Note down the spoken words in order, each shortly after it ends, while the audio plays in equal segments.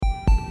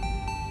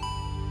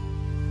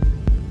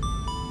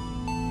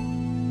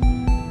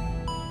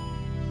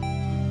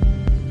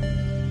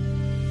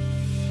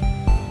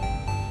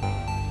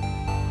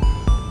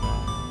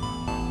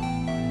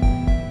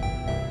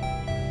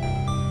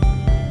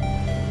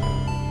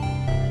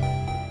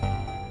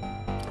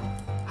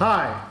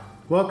Hi,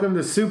 welcome to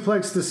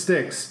Suplex the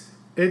Sticks.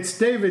 It's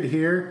David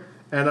here,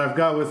 and I've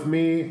got with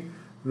me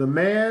the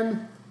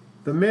man,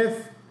 the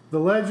myth, the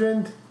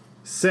legend,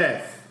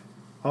 Seth,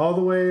 all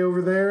the way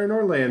over there in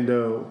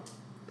Orlando.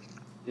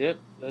 Yep,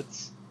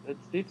 it's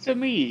a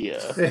me.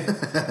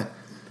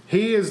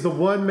 He is the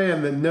one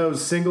man that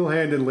knows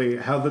single-handedly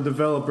how the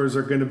developers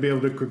are going to be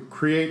able to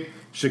create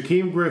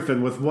Shaquem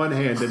Griffin with one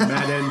hand in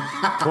Madden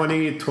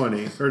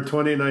 2020 or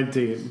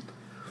 2019.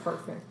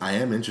 Perfect. I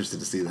am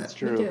interested to see that. That's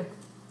true. Me too.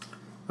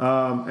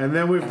 And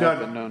then we've I've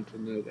been known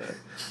to know that.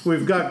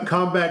 We've got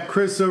Combat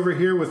Chris over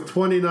here with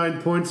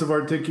 29 points of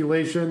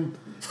articulation.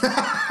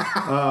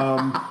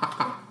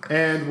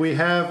 And we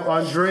have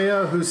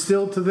Andrea, who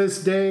still to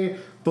this day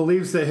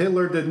believes that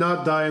Hitler did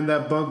not die in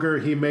that bunker.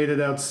 He made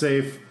it out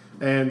safe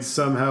and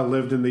somehow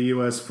lived in the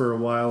U.S. for a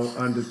while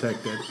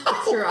undetected.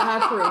 Sure, I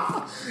have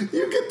proof.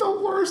 You get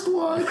the worst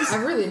ones. I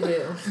really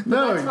do. But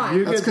No, that's fine.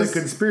 you That's get the 'cause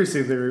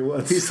conspiracy theory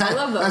ones. I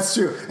love those. That's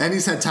true, and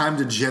he's had time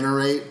to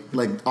generate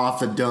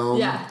off the dome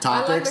Yeah, I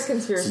topics. like the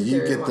conspiracy so you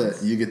theory get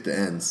ones. you get the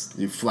ends.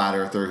 You flat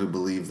earther who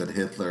believes that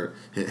Hitler.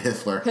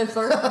 Hitler.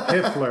 Hitler.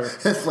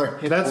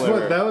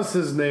 That was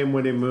his name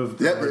when he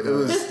moved. Yep, over it to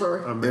was. Hitler.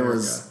 America. It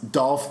was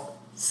Dolph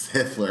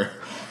Hitler,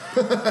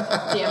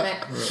 Damn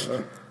it.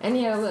 And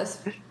he had a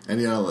lisp. and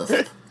he had a list.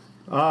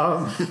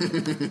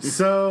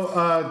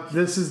 So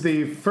this is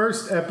the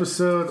first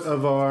episode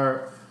of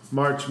our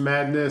March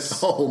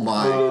Madness. Oh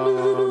my!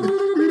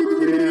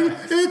 Yeah.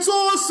 It's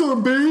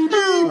awesome, baby.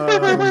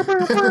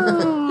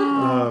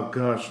 Oh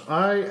gosh,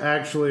 I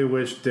actually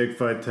wish Dick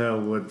Vitale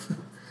would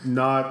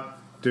not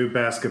do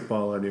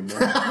basketball anymore.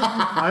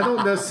 I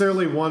don't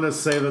necessarily want to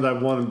say that I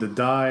want him to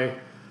die,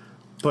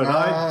 but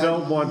I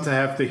don't want to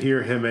have to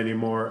hear him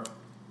anymore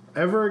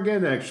ever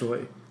again.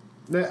 Actually,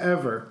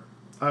 ever.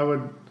 I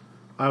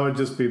would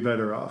just be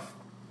better off.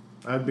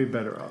 I'd be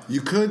better off.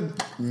 You could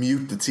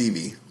mute the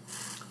TV.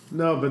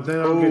 No, but then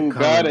I'll Ooh, get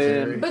got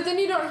commentary. But then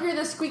you don't hear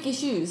the squeaky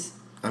shoes.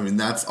 I mean,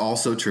 that's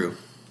also true.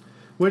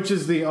 Which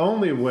is the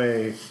only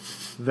way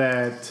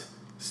that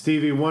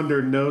Stevie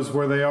Wonder knows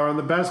where they are on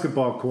the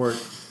basketball court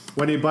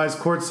when he buys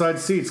courtside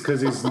seats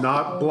because he's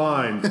not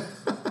blind.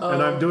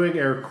 And I'm doing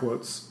air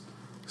quotes.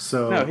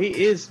 So No,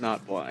 he is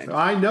not blind.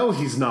 I know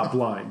he's not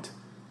blind.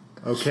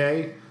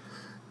 Okay?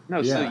 No,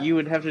 Yeah. so you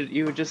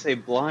would just say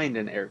blind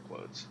in air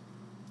quotes.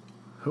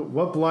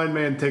 What blind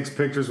man takes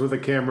pictures with a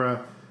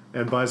camera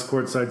and buys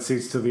courtside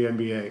seats to the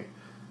NBA?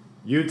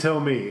 You tell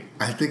me.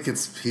 I think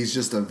he's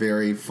just a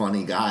very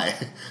funny guy.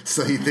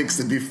 So he thinks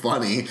it'd be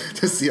funny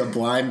to see a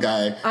blind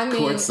guy I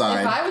mean,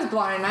 courtside. if I was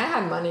blind and I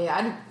had money,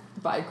 I'd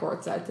buy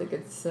courtside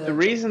tickets. The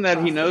reason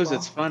that he knows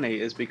it's basketball. funny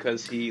is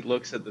because he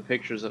looks at the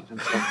pictures of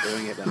himself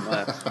doing it and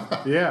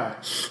laughs. Yeah.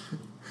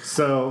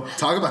 So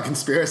Talk about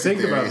conspiracy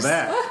think theories.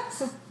 about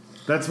that.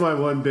 That's my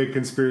one big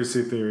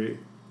conspiracy theory.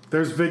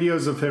 There's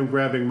videos of him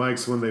grabbing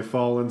mics when they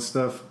fall and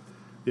stuff.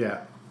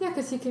 Yeah. Yeah,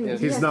 because he can. He's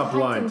he has not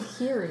blind. heightened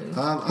hearing.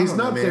 I He's don't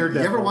know, not man.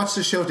 Daredevil. You ever watch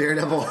the show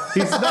Daredevil?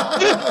 He's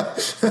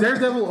not.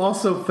 Daredevil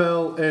also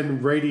fell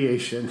in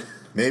radiation.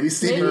 Maybe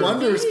Stevie Maybe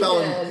Wonder he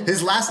spelling. did.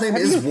 His last name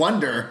is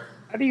Wonder.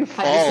 How do you Have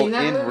you fall seen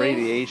that in movie?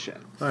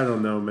 radiation? I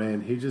don't know,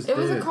 man. He just It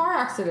was did. a car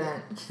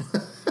accident.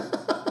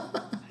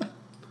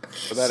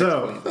 So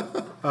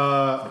that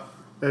explains.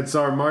 It's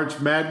our March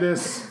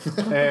Madness,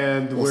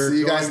 and We'll we're see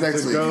you going guys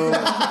next to week. go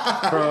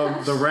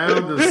from the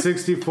round of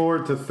 64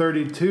 to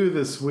 32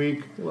 this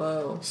week.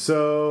 Whoa.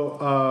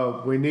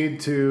 So we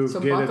need to So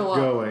get it buckle up.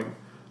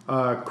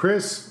 going.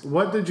 Chris,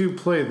 what did you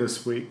play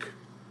this week?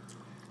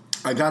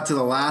 I got to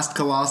the last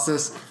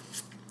Colossus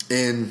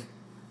in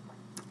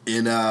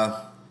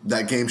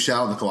that game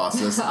Shadow of the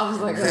Colossus. I was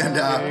like, And,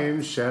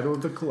 Game Shadow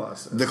of the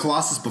Colossus. The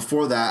Colossus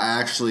before that, I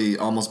actually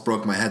almost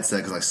broke my headset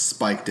because I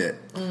spiked it.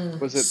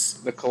 Was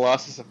it the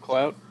Colossus of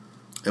Clout?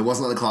 It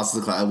wasn't the Colossus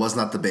of Cloud. It was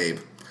not the Babe.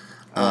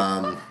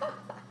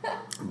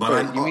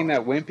 But You mean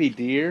that wimpy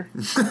deer?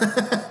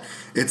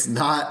 it's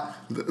not.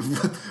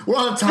 We're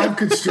on a time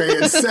constraint,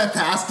 and Seth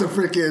has to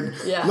freaking.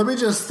 Yeah. Let me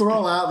just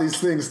throw out these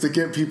things to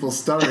get people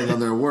stuttering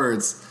on their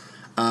words.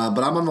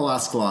 But I'm on the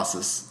last Colossi.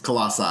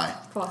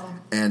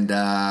 And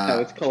No,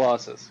 it's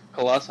Colossus.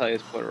 Colossi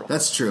is plural.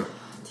 that's true.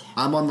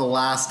 I'm on the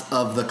last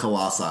of the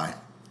Colossi,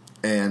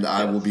 and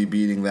I will be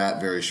beating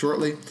that very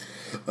shortly.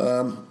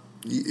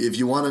 If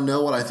you want to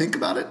know what I think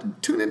about it,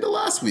 tune into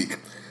last week.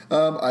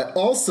 I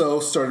also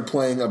started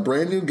playing a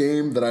brand new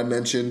game that I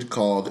mentioned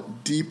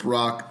called Deep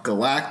Rock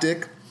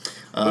Galactic.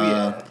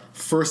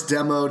 First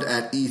demoed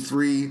at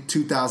E3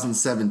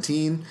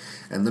 2017,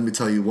 and let me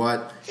tell you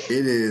what,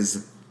 it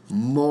is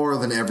more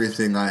than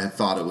everything I had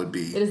thought it would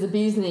be. It is the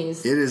bee's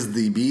knees. It is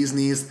the bee's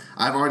knees.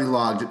 I've already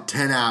logged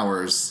 10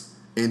 hours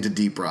into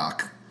Deep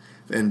Rock.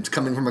 And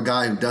coming from a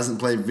guy who doesn't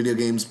play video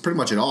games pretty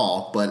much at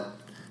all, but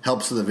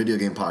helps with a video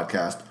game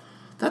podcast,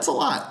 that's a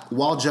lot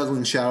while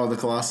juggling Shadow of the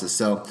Colossus.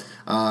 So,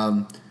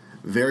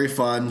 very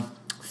fun.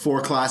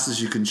 4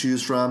 classes you can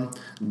choose from: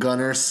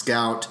 Gunner,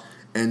 Scout,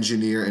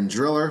 Engineer, and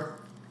Driller.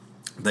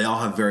 They all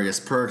have various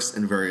perks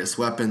and various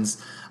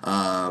weapons.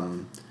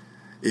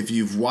 if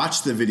you've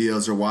watched the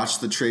videos or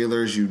watched the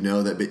trailers, you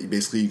know that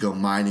basically you go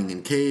mining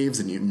in caves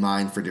and you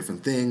mine for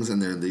different things,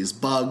 and there are these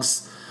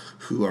bugs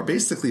who are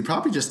basically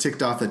probably just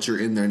ticked off that you're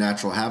in their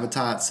natural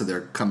habitat, so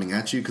they're coming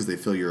at you because they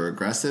feel you're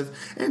aggressive,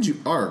 and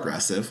you are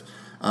aggressive.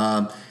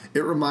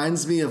 It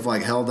reminds me of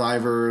like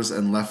Helldivers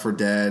and Left 4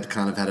 Dead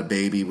kind of had a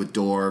baby with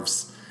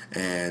dwarves,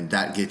 and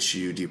that gets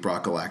you Deep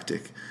Rock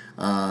Galactic.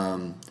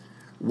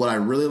 What I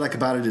really like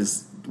about it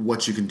is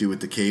what you can do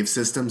with the cave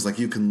systems. Like,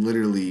 you can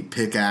literally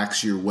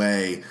pickaxe your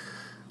way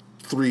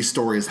 3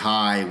 stories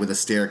high with a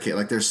staircase.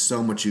 Like, there's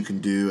so much you can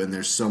do, and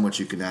there's so much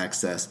you can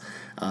access.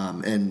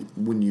 And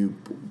when you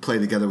play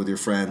together with your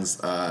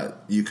friends,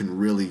 you can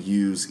really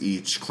use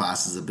each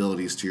class's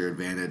abilities to your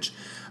advantage.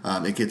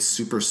 It gets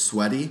super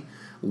sweaty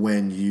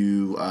when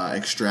you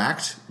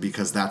extract,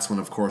 because that's when,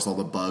 of course, all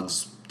the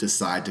bugs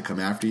decide to come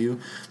after you.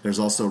 There's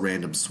also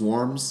random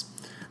swarms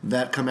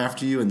that come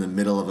after you in the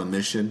middle of a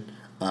mission.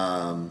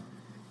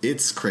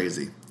 It's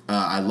crazy.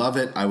 I love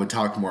it. I would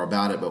talk more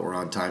about it, but we're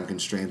on time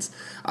constraints.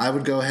 I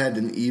would go ahead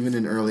and, even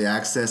in early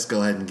access,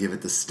 go ahead and give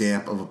it the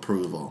stamp of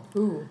approval.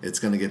 Ooh. It's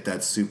going to get that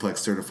Suplex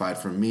certified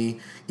from me,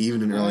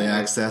 even in early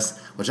access,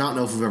 which I don't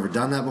know if we've ever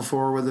done that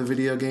before with a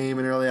video game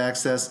in early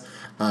access.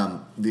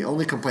 The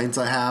only complaints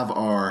I have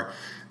are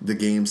the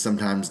game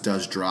sometimes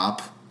does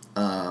drop.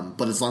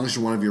 But as long as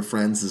one of your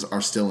friends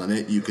are still in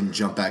it, you can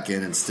jump back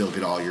in and still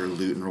get all your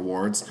loot and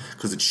rewards,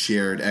 because it's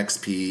shared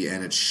XP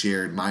and it's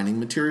shared mining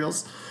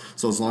materials.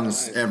 So as long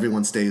as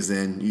everyone stays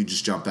in, you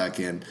just jump back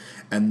in.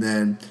 And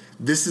then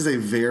this is a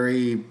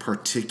very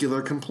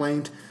particular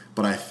complaint,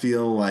 but I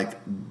feel like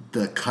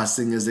the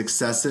cussing is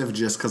excessive,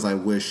 just because I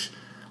wish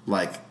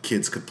like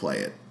kids could play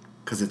it,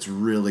 because it's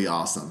really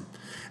awesome.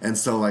 And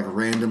so like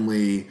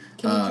randomly,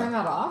 Can you turn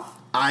that off?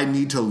 I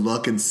need to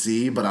look and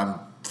see, but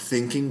I'm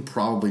thinking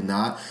probably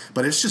not.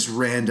 But it's just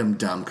random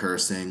dumb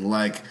cursing,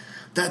 like,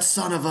 that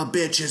son of a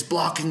bitch is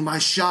blocking my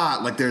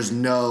shot. Like, it's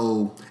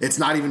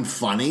not even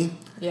funny.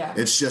 Yeah.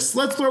 It's just,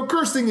 let's throw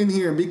cursing in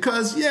here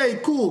because, yay,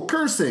 cool,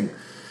 cursing.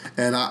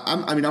 And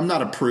I'm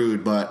not a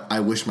prude, but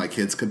I wish my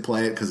kids could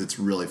play it because it's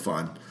really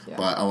fun. Yeah.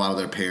 But a lot of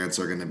their parents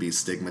are going to be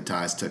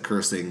stigmatized to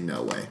cursing.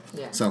 No way.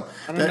 Yeah. So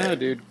I don't know,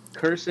 dude.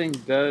 Cursing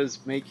does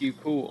make you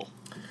cool.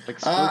 Like,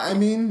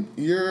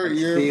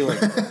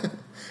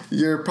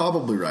 you're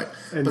probably right.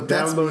 And but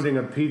downloading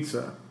a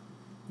pizza.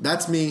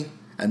 That's me,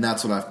 and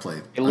that's what I've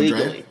played.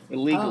 Illegally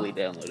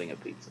downloading a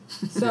pizza.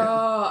 So,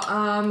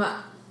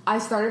 I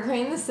started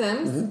playing The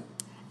Sims,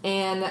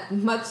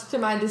 and much to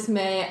my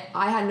dismay,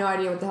 I had no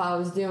idea what the hell I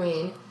was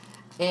doing,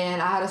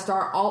 and I had to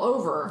start all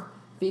over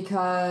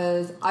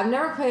because I've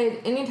never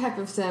played any type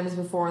of Sims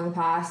before in the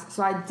past,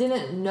 so I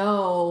didn't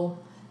know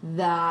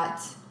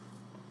that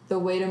the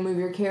way to move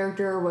your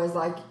character was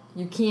like,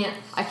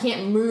 I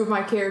can't move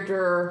my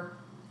character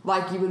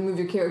like you would move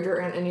your character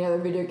in any other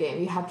video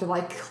game. You have to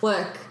like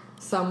click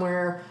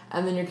somewhere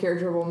and then your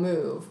character will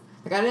move.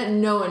 Like, I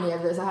didn't know any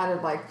of this. I had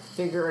to like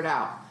figure it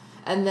out.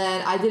 And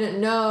then I didn't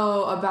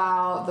know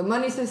about the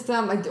money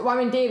system. Like, well, I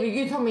mean, David,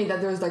 you told me that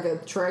there was like a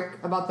trick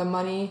about the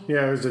money.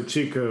 Yeah, there's a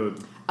cheat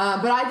code.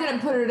 But I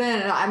didn't put it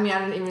in. I mean, I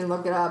didn't even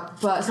look it up.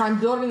 But so I'm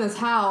building this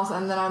house,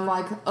 and then I'm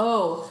like,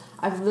 oh,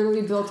 I've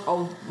literally built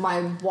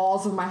my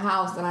walls of my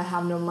house, and I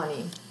have no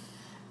money.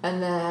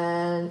 And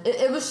then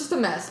it was just a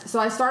mess. So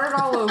I started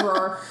all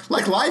over.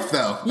 Like life,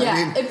 though. Yeah,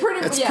 I mean,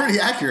 it's pretty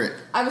accurate.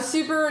 I was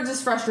super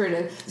just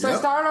frustrated. So I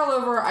started all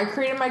over. I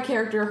created my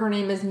character. Her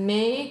name is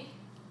May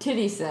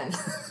Tittison.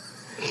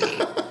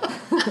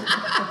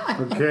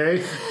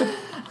 Okay.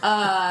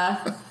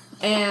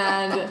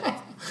 And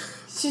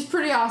she's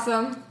pretty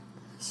awesome.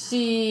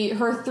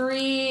 Her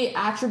 3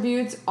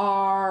 attributes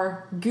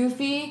are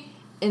goofy,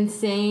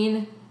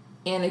 insane,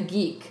 and a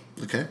geek.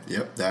 Okay.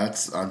 Yep.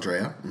 That's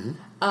Andrea. Mm-hmm.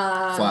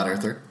 Flat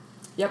Earther.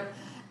 Yep.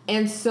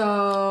 And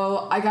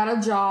so I got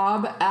a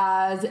job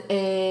as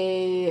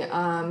a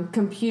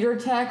computer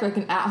tech, like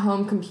an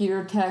at-home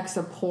computer tech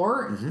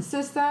support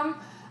system,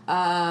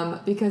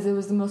 because it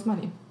was the most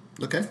money.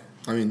 Okay.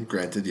 I mean,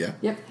 granted, yeah.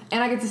 Yep.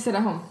 And I get to sit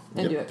at home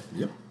and do it.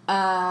 Yep.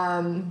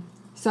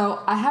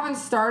 So I haven't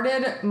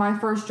started my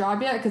first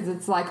job yet because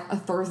it's like a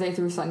Thursday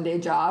through Sunday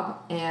job,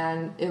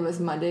 and it was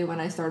Monday when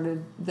I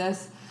started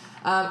this.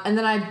 And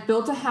then I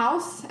built a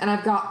house, and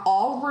I've got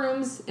all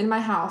rooms in my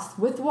house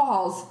with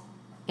walls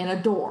and a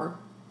door,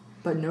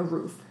 but no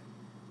roof.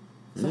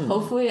 So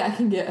hopefully I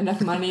can get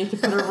enough money to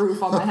put a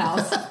roof on my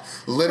house.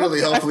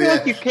 Literally, hopefully. I feel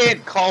like you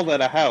can't call that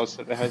a house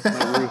if it has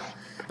no roof.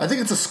 I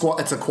think it's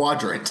a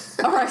quadrant.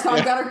 All right, so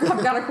I've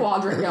got a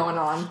quadrant going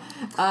on.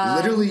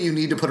 Literally, you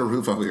need to put a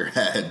roof over your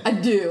head. I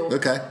do.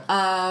 Okay.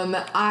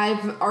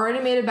 I've already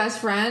made a best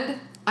friend.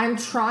 I'm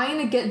trying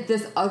to get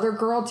this other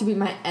girl to be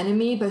my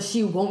enemy, but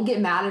she won't get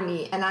mad at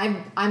me. And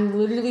I'm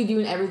literally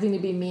doing everything to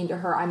be mean to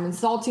her. I'm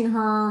insulting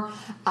her,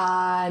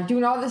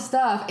 doing all this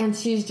stuff, and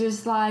she's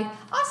just like,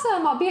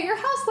 awesome, I'll be at your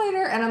house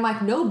later. And I'm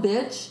like, no,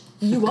 bitch,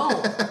 you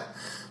won't.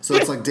 So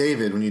it's like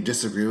David, when you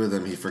disagree with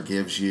him, he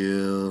forgives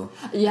you.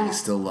 Yeah. He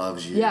still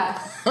loves you. Yeah.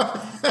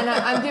 And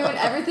I'm doing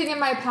everything in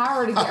my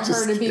power to get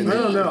her to be I mean.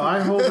 don't know.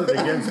 I hold it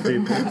against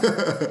people.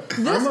 This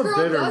I'm a girl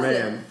bitter does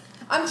man. it.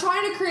 I'm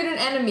trying to create an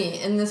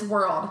enemy in this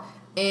world,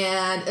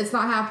 and it's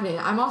not happening.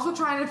 I'm also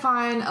trying to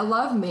find a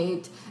love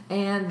mate,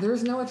 and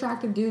there's no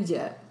attractive dudes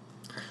yet.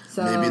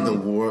 So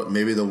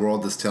Maybe the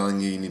world is telling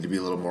you need to be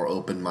a little more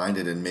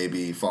open-minded and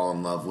maybe fall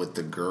in love with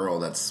the girl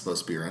that's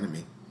supposed to be your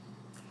enemy.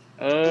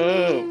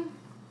 Oh.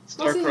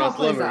 We'll see how it Star-crossed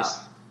plays lovers.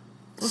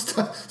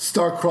 out.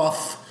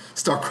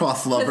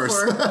 Starcroft lovers.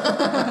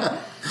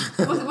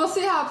 We'll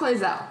see how it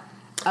plays out.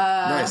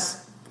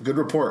 Nice. Good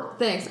report.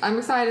 Thanks. I'm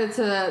excited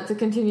to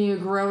continue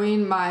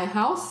growing my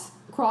house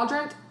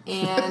quadrant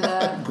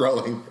and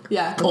Growing.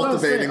 yeah.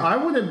 Cultivating. I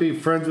wouldn't be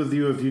friends with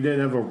you if you didn't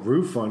have a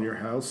roof on your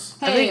house.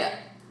 Hey,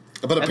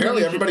 But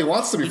apparently you everybody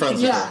wants to be friends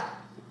with yeah, her.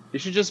 You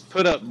should just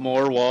put up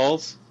more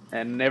walls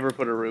and never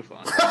put a roof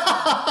on.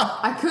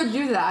 I could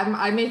do that.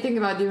 I may think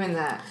about doing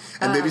that.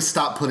 And maybe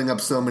stop putting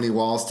up so many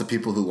walls to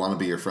people who want to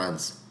be your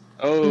friends.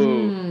 Oh.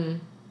 You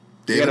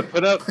David?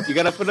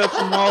 gotta put up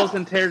some walls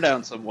and tear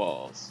down some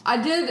walls. I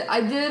did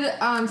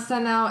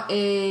send out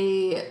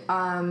a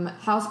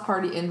house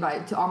party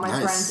invite to all my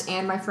Nice. friends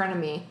and my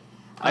frenemy.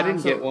 I didn't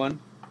so get one.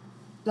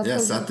 that's Yeah,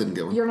 'cause Seth didn't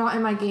get one. You're not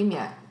in my game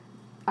yet.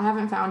 I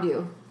haven't found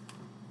you.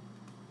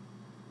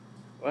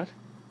 What?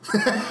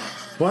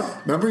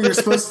 What?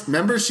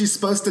 Remember she's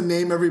supposed to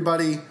name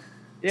everybody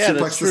Yeah, Suplex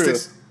that's the true.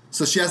 Sticks?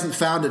 So she hasn't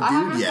found a dude I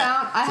haven't yet.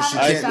 found. So she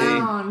I haven't can't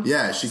name- found.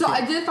 Yeah, she So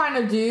can't. I did find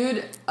a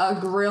dude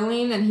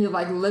grilling, and he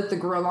like lit the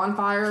grill on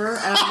fire.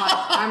 And I'm like,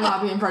 I'm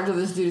not being friends with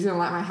this dude. He's gonna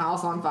light my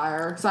house on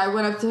fire. So I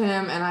went up to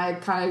him and I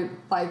kind of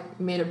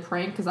like made a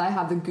prank because I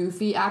had the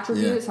goofy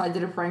attribute. Yeah. So I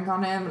did a prank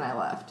on him and I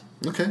left.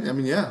 Okay, I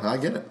mean, yeah, I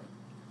get it.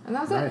 And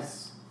that was it.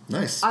 Nice.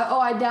 Nice.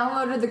 I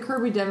downloaded the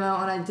Kirby demo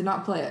and I did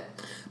not play it.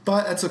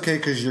 But that's okay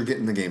because you're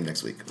getting the game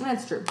next week.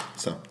 That's true.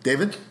 So,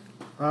 David?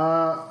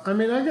 I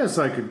mean, I guess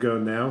I could go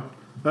now.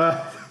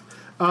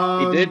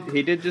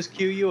 He did just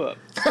queue you up.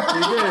 You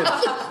did.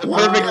 The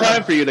perfect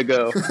time for you to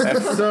go.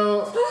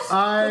 So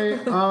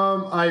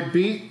I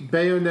beat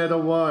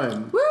Bayonetta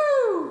 1.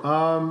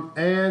 Woo!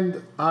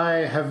 And I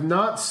have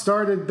not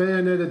started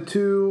Bayonetta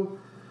 2,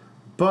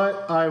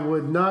 but I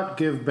would not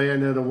give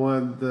Bayonetta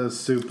 1 the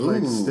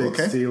suplex Ooh, stick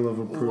okay. seal of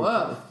approval.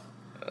 Whoa.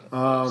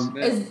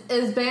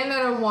 Is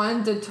Bayonetta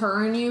 1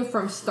 deterring you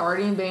from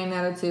starting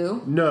Bayonetta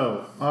 2?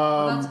 No.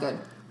 That's good.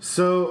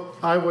 So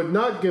I would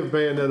not give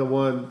Bayonetta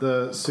 1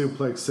 the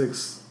suplex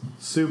Sticks.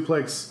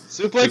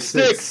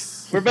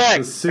 We're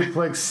back. The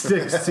suplex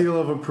stick seal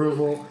of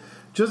approval,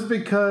 just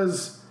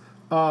because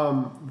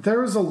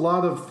there's a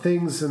lot of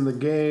things in the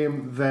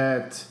game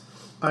that,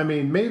 I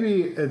mean,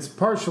 maybe it's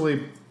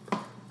partially.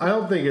 I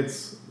don't think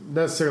it's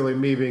necessarily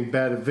me being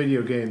bad at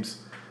video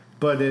games,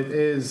 but it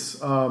is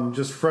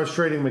just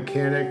frustrating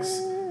mechanics.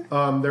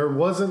 There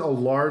wasn't a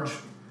large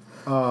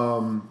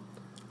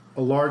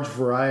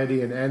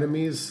variety in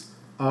enemies.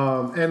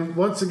 And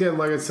once again,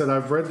 like I said,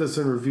 I've read this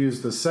in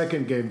reviews. The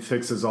second game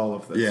fixes all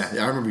of this. Yeah,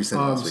 I remember you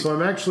saying last week. So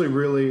I'm actually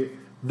really,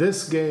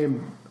 this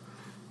game,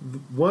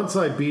 once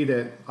I beat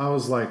it, I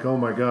was like, oh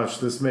my gosh,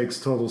 this makes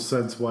total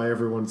sense why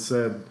everyone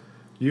said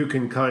you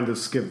can kind of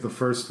skip the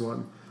first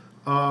one.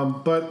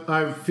 But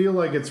I feel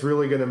like it's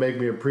really going to make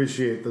me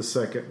appreciate the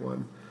second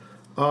one.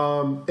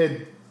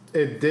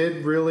 It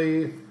did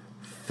really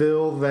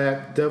fill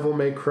that Devil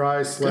May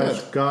Cry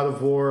 / God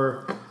of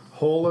War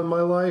hole in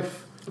my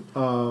life.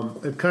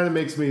 It kind of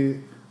makes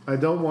me, I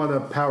don't want to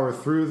power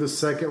through the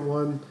second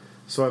one,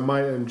 so I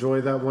might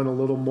enjoy that one a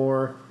little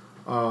more.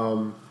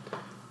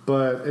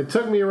 But it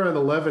took me around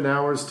 11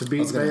 hours to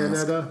beat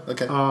Bayonetta.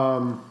 Okay.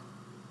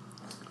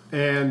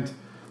 And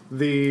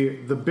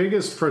the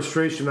biggest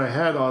frustration I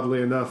had,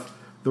 oddly enough,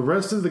 the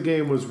rest of the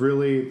game was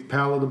really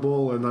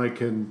palatable and I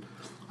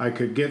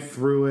could get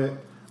through it.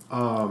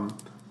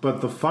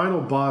 But the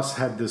final boss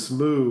had this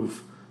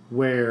move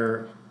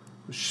where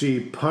she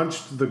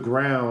punched the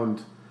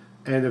ground,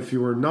 and if you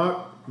were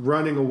not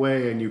running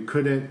away and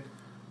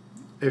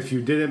if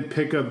you didn't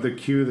pick up the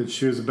cue that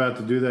she was about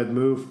to do that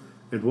move,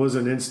 it was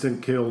an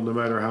instant kill no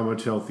matter how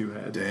much health you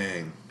had.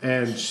 Dang.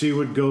 And she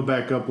would go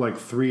back up like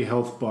 3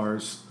 health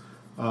bars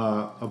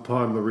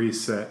upon the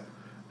reset.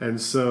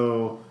 And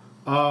so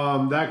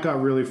that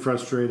got really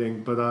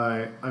frustrating, but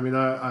I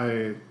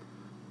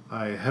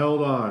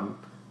held on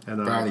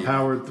and I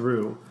powered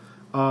through.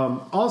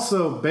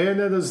 Also,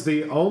 Bayonetta's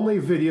the only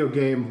video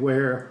game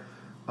where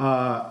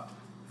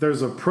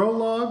there's a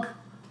prologue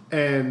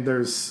and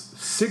there's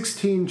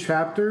 16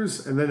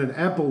 chapters and then an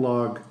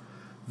epilogue.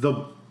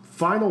 The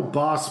final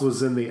boss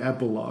was in the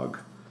epilogue.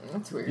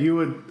 That's weird. You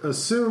would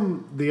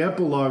assume the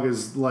epilogue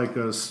is like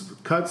a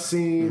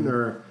cutscene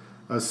or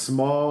a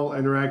small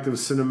interactive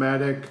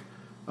cinematic.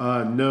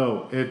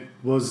 No, it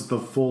was the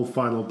full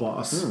final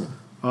boss.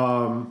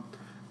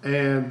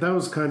 And that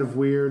was kind of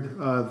weird.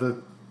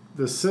 The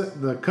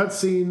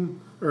cutscene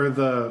or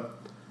the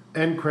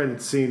end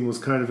credit scene was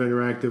kind of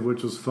interactive,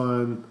 which was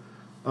fun.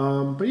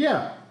 But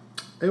yeah,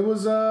 it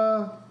was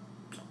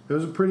It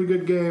was a pretty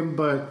good game,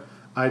 but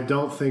I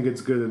don't think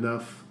it's good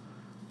enough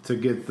to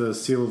get the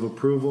seal of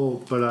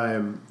approval. But I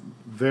am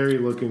very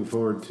looking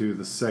forward to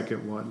the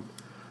second one.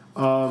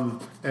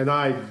 And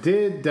I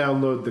did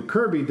download the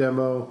Kirby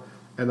demo,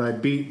 and I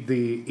beat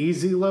the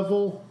easy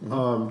level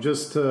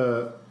just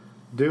to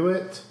do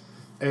it.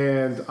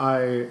 And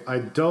I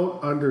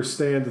don't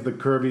understand the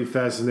Kirby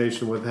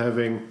fascination with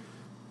having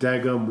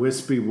daggum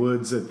wispy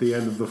woods at the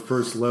end of the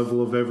first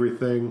level of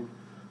everything.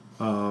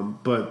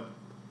 But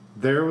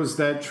there was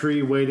that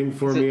tree waiting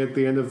for me at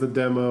the end of the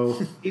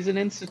demo. He's an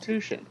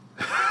institution.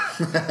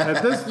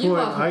 At this point,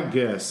 I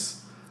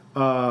guess.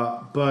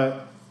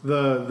 But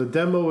the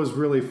demo was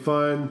really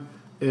fun.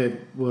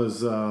 It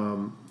was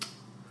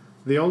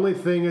the only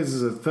thing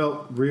is it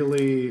felt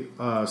really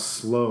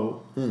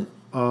slow.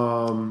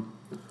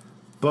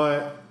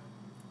 But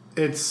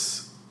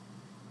it's,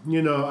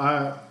 you know,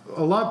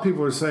 a lot of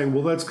people are saying,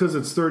 well, that's because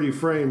it's 30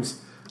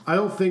 frames. I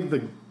don't think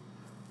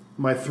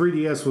my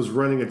 3DS was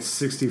running at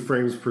 60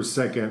 frames per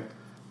second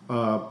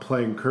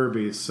playing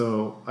Kirby.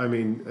 So, I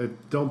mean,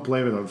 don't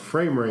blame it on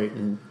frame rate.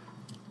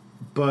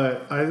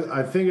 But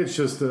I think it's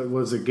just it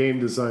was a game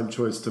design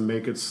choice to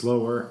make it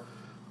slower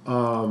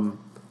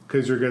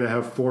because you're going to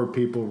have 4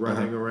 people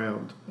running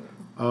around.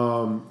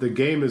 The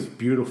game is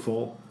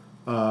beautiful.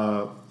 Me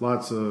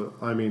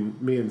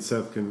and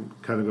Seth can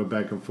kind of go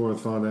back and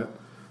forth on it.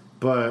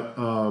 But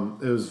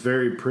it was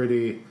very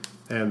pretty,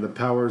 and the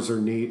powers are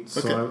neat. So,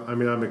 Okay.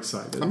 I'm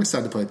excited. I'm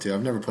excited to play it too.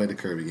 I've never played a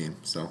Kirby game,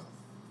 so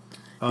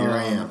here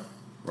I am.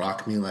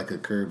 Rock me like a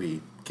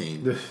Kirby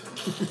cane.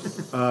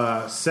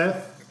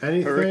 Seth,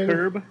 anything? Or a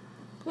curb.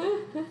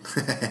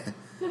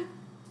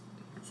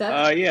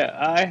 Seth? Yeah,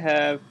 I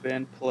have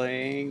been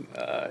playing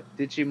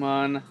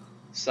Digimon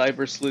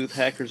Cyber Sleuth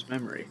Hacker's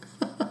Memory.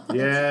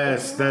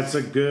 Yes, that's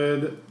a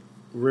good,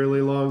 really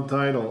long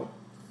title.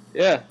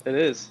 Yeah, it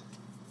is.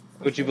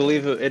 Would you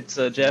believe it's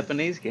a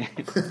Japanese game?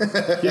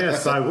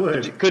 Yes, I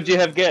would. Could you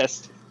have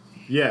guessed?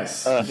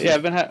 Yes. Yeah,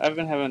 I've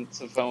been having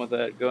some fun with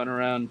that, going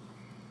around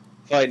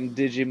fighting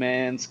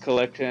Digimans,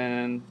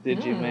 collecting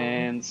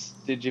Digimans,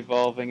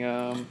 Digivolving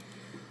them.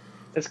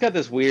 It's got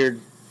this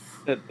weird.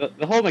 The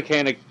whole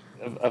mechanic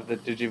of the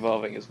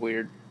Digivolving is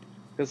weird,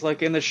 because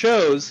like in the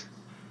shows,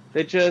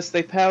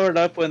 they powered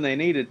up when they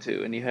needed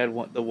to, and you had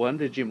the one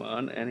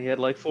Digimon, and he had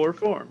like 4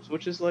 forms,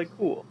 which is like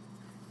cool.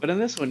 But in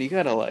this one, you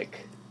gotta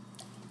like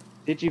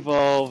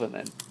Digivolve and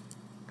then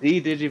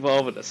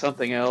de-Digivolve into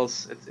something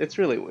else. It's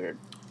really weird.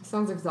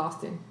 Sounds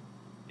exhausting.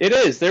 It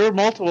is. There were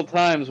multiple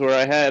times where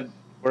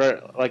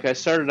I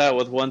started out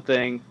with one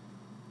thing,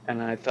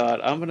 and I thought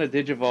I'm gonna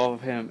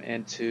Digivolve him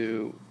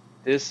into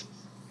this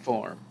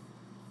form,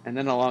 and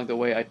then along the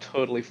way I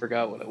totally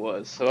forgot what it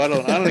was. So I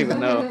don't even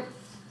know.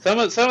 Some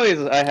of these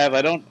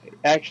I don't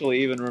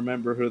actually even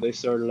remember who they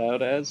started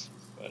out as,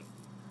 but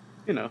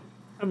you know,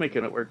 I'm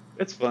making it work.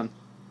 It's fun.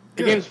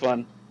 The game's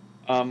fun.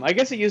 I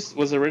guess it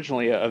was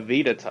originally a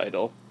Vita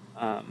title.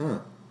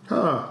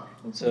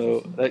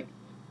 So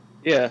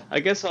yeah, I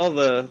guess all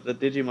the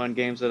Digimon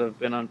games that have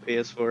been on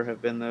PS4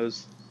 have been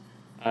those,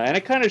 and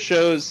it kind of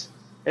shows.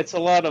 It's a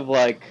lot of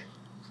like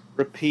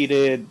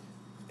repeated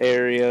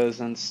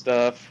areas and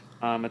stuff.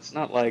 It's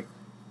not like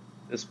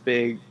this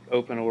big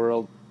open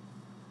world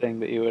thing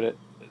that you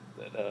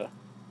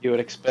would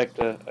expect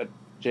a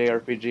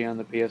JRPG on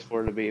the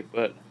PS4 to be,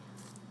 but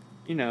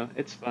you know,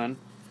 it's fun.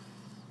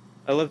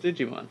 I love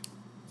Digimon.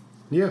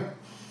 Yeah.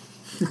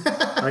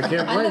 I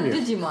can't I love blame you.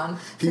 Digimon.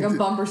 Like a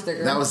bumper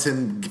sticker. That was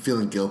him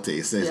feeling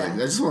guilty. So he's like, I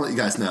just want to let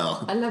you guys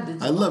know. I love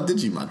Digimon. I love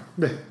Digimon.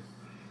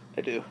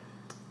 I do.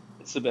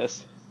 It's the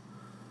best.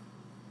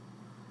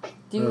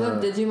 Do you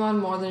love Digimon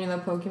more than you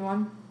love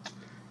Pokemon?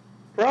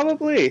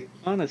 Probably,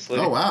 honestly.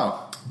 Oh,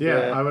 wow.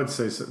 Yeah, Yeah. I would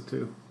say so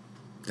too.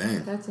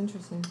 Dang. That's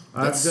interesting.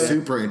 That's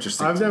super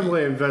interesting. I've to me.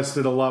 definitely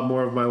invested a lot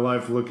more of my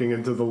life looking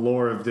into the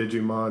lore of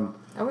Digimon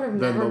I would have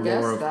than never the lore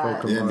guessed of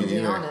that. Pokemon. Yeah, me to be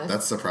neither. honest.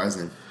 That's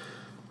surprising.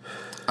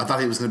 I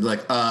thought he was going to be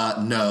like,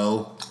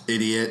 no,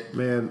 idiot.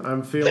 Man,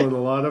 I'm feeling a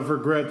lot of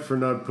regret for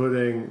not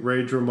putting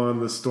Raydramon,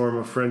 the Storm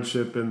of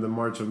Friendship, in the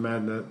March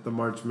Madness. The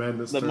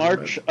tournament.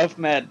 March of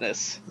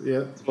Madness. Yeah.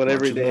 That's what March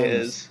every of day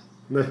Madness.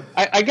 is.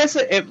 I guess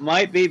it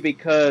might be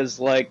because,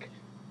 like,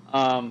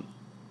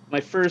 my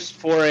first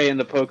foray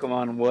into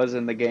Pokemon was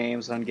in the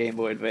games on Game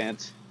Boy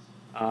Advance.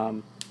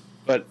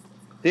 But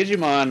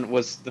Digimon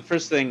was the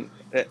first thing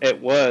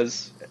it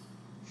was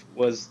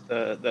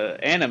the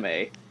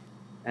anime.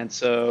 And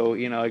so,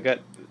 you know,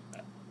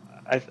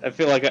 I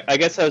feel like I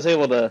guess I was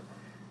able to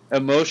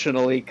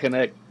emotionally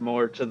connect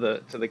more to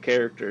the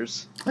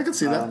characters. I can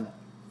see that.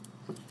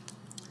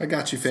 I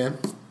got you, fam.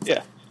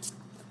 Yeah.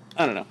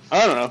 I don't know.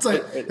 It's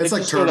like it's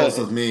like just Turtles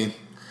sorta- with me.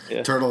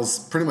 Yeah. Turtles,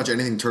 pretty much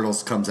anything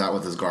Turtles comes out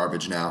with is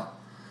garbage now.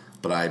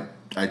 But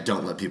I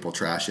don't let people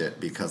trash it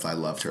because I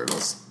love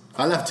Turtles.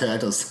 I love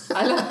Turtles.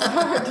 I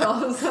love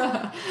turtles.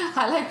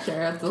 I like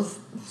turtles.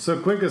 So,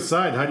 quick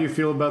aside, how do you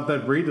feel about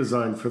that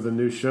redesign for the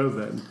new show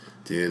then?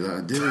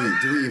 Dude,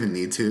 do we even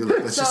need to?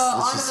 Let's So,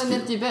 on to the keep-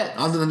 nifty bits.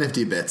 On to the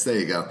nifty bits. There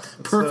you go.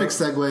 Perfect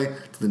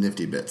segue to the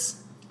nifty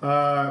bits.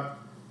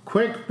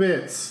 Quick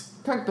bits.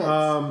 Quick bits.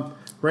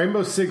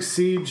 Rainbow Six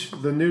Siege,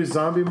 the new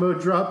zombie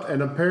mode dropped,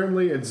 and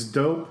apparently it's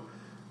dope.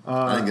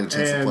 I didn't get a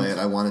chance to play it.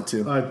 I wanted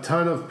to. A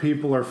ton of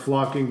people are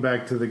flocking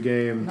back to the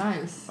game.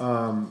 Nice.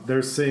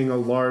 They're seeing a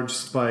large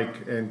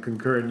spike in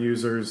concurrent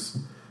users,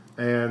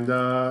 and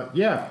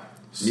yeah.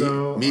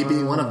 So me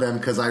being one of them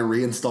because I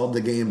reinstalled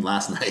the game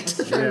last night.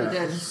 Sure you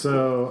did.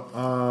 So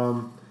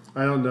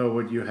I don't know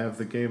what you have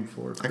the game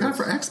for. I got it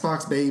for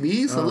Xbox,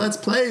 baby. So let's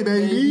play,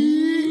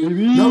 baby.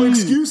 No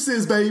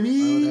excuses, I would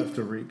baby. have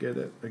to re-get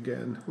it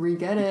again.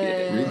 Re-get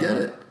it. Re-get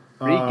it.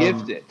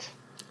 Re-gift it.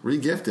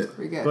 Re-gift it.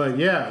 Re-get. But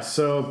yeah,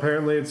 so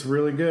apparently it's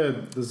really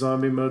good. The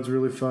zombie mode's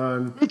really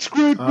fun. It's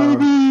great,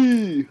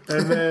 baby!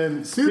 And then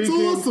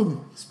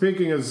awesome.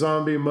 Speaking of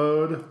zombie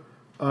mode,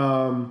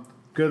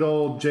 good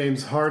old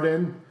James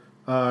Harden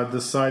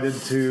decided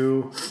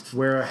to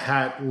wear a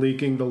hat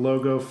leaking the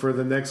logo for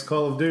the next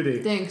Call of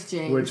Duty. Thanks,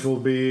 James. Which will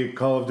be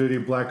Call of Duty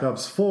Black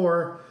Ops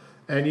 4.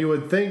 And you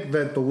would think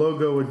that the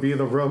logo would be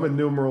the Roman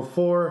numeral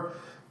 4,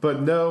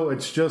 but no,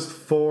 it's just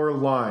 4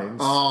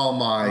 lines. Oh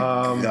my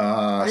Are you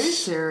gosh.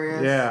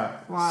 serious? Yeah.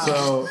 Wow.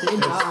 So Good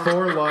it's job.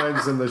 4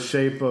 lines in the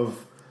shape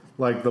of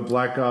like the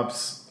Black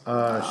Ops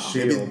Maybe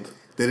shield.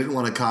 they didn't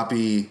want to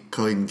copy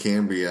Coheed and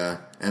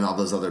Cambria and all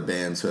those other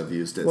bands who have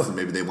used it, so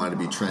maybe they wanted to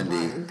be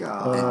trendy my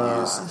God.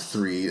 and use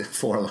 3,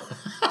 4.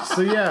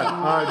 So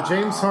yeah,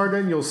 James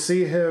Harden, you'll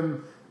see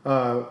him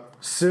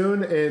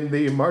soon in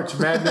the March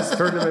Madness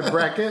tournament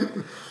bracket.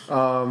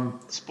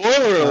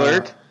 Spoiler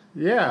alert.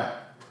 Yeah.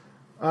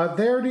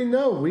 They already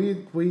know.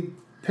 We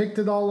picked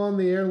it all on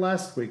the air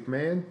last week,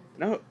 man.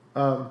 No,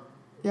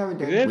 Yeah, we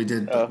did. did? We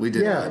did. Oh. We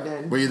did. Yeah. We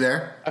did. Were you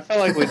there? I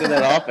felt like we did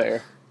that off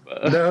air.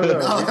 But No,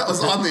 Oh, that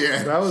was on the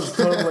air. that was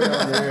totally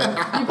on the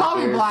air. You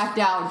probably blacked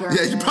out during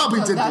Yeah, you it,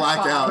 probably so did that's black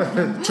fine.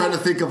 out. Trying to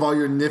think of all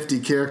your nifty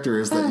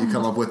characters that you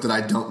come up with that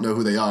I don't know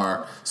who they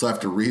are, so I have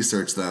to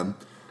research them.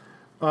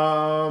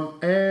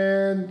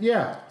 And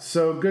yeah,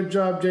 so good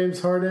job,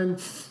 James Harden.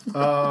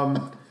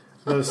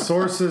 The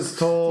sources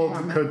told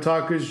Damn it.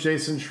 Kotaku's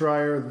Jason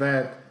Schreier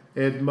that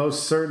it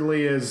most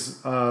certainly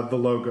is the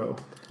logo.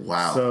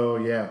 Wow. So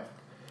yeah.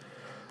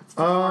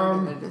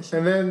 Harden edition.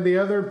 And then the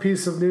other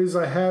piece of news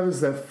I have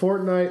is that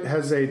Fortnite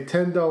has a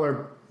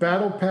 $10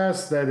 battle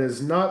pass that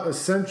is not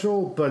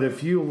essential, but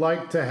if you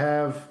like to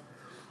have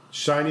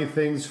shiny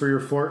things for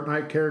your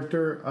Fortnite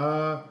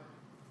character,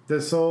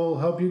 this will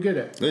help you get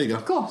it. There you go.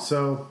 Cool.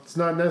 So it's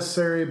not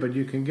necessary, but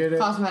you can get it.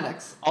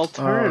 Cosmetics.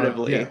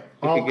 alternatively, yeah,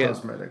 all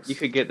cosmetics. you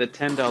could get the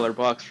 $10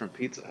 box from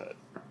Pizza Hut.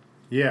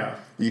 Yeah.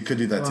 You could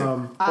do that too,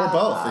 or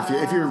both.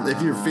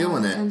 If you're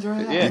feeling it, Enjoy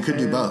that. Yeah. you could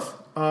do both.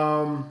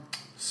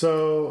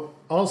 So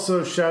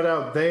also shout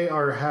out, they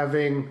are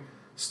having,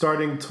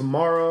 starting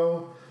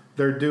tomorrow,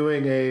 they're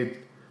doing a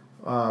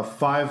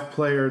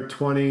 5-player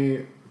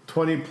 20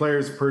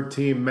 players per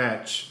team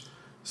match.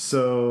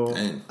 So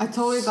Dang. I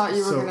totally thought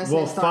you were going to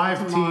say start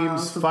 5 tomorrow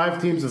teams, for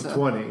 5 teams of pizza.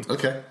 20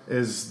 Okay,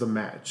 is the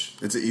match.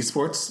 it's an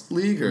esports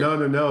league, or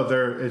No,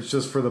 it's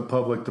just for the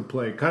public to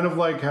play. Kind of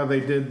like how they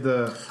did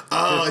the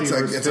 50 it's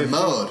versus a 50.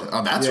 mode.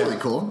 Oh, that's Yeah. really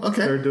cool.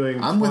 Okay, They're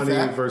doing I'm with 20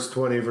 that. versus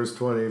 20 versus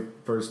 20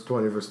 versus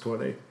 20 versus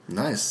 20.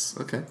 Nice.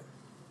 Okay.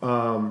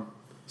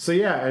 So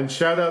yeah, and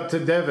shout out to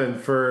Devin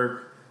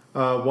for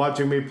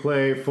watching me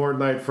play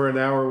Fortnite for an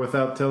hour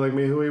without telling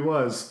me who he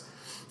was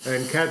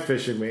and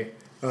catfishing me.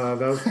 That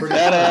was pretty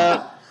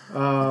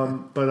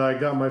fun. But I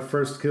got my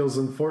first kills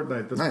in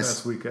Fortnite this Nice.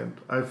 past weekend.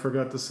 I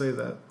forgot to say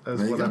that as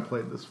There you what I go.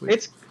 played this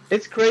week.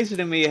 It's crazy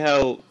to me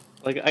how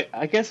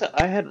I guess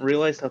I hadn't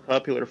realized how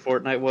popular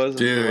Fortnite was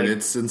Dude, until,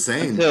 it's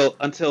insane.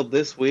 until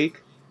this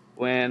week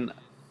when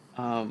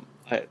I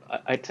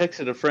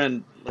texted a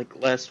friend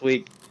like last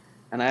week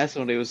and I asked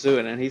him what he was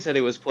doing and he said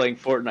he was playing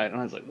Fortnite and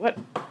I was like, what?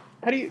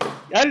 How do you?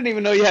 I didn't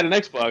even know you had an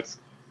Xbox.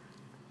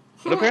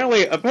 But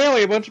apparently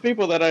a bunch of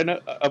people that I know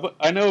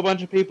a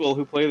bunch of people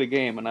who play the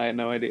game and I had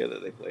no idea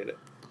that they played it.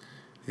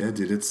 Yeah,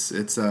 dude,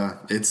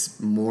 it's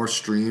more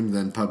streamed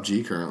than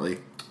PUBG currently.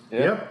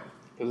 Yep.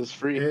 Because it's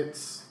free.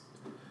 It's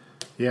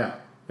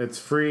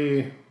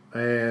free,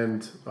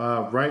 and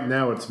right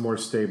now it's more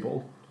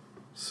stable.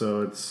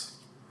 So it's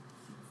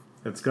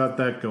got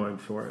that going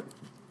for it.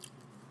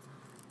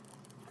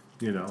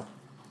 You know.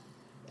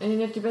 Any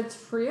nifty bits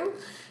for you?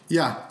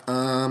 Yeah.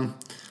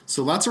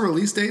 So lots of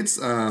release dates.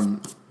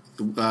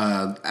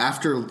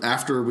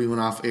 After we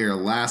went off air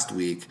last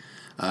week,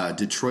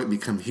 Detroit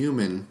Become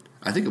Human,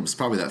 I think it was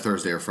probably that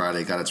Thursday or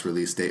Friday, got its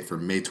release date for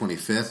May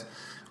 25th,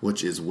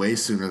 which is way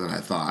sooner than I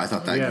thought. I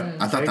thought that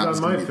Egg that was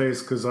on my going to be.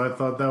 face because I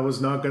thought that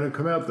was not going to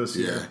come out this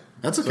Yeah, year.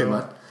 that's okay, So-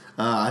 bud.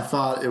 I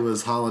thought it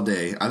was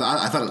holiday.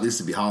 I thought at least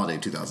it'd be holiday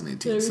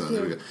 2018. Yeah, me So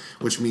there we too. go.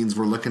 Which means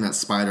we're looking at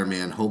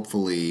Spider-Man,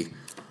 hopefully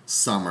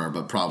summer,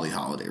 but probably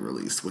holiday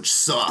release, which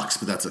sucks,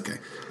 but that's okay.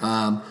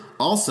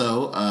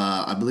 Also,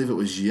 I believe it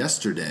was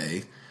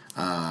yesterday,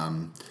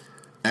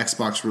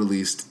 Xbox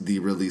released the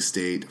release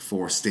date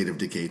for State of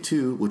Decay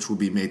 2, which will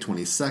be May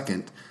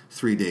 22nd,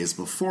 3 days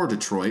before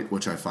Detroit,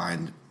 which I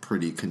find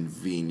pretty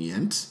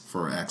convenient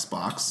for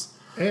Xbox.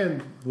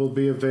 And will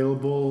be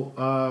available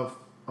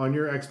on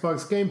your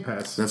Xbox Game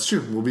Pass. That's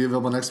true. We'll be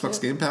available on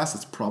Xbox Game Pass.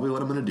 That's probably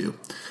what I'm going to do.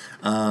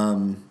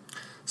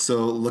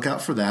 So look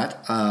out for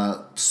that.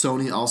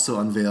 Sony also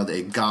unveiled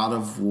a God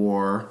of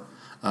War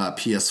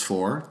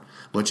PS4,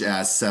 which,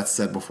 as Seth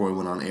said before we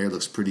went on air,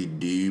 looks pretty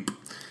deep.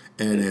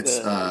 And it's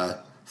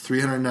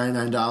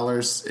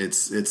 $399.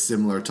 It's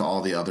similar to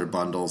all the other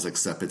bundles,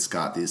 except it's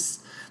got this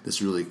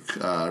really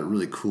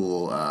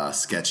cool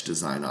sketch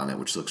design on it,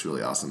 which looks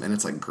really awesome. And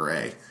it's like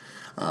gray.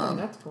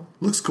 That's cool.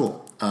 Looks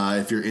cool.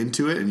 If you're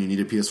into it and you need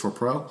a PS4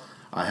 Pro,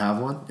 I have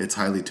one. It's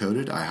highly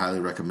touted. I highly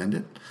recommend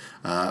it.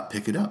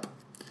 Pick it up.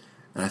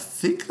 And I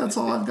think that's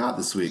all I've got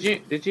this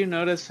week. Did you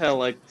notice how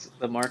like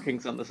the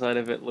markings on the side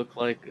of it look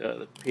like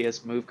the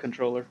PS Move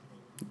controller?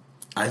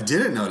 I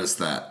didn't notice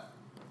that.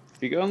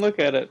 If you go and look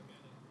at it,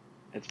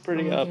 it's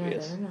pretty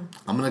obvious.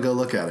 I'm gonna go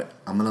look at it.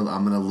 I'm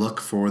gonna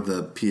look for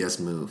the PS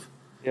Move.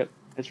 Yep,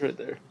 it's right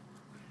there.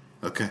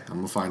 Okay, I'm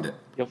gonna find it.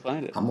 You'll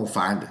find it. I'm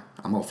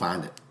gonna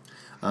find it.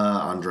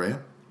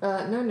 Andrea?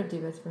 No nifty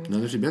bits for me. No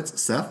nifty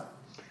bits? Seth?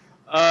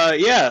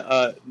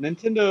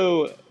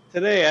 Nintendo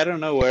today, I don't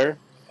know where,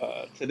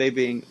 today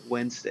being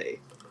Wednesday,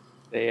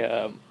 they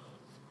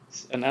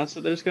announced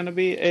that there's going to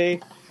be a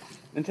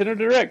Nintendo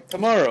Direct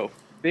tomorrow,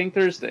 being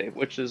Thursday,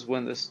 which is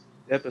when this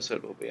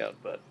episode will be out.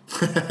 But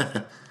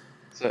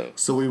so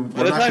we're not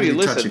going to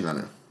be touching on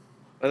it.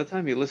 By the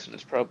time you listen,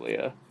 it's probably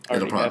already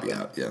It'll probably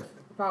happened. be out, yeah.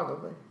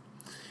 Probably.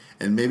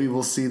 And maybe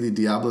we'll see the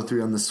Diablo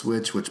 3 on the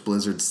Switch, which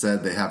Blizzard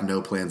said they have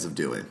no plans of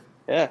doing.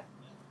 Yeah.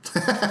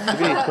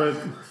 But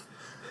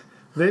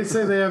they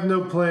say they have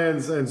no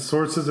plans, and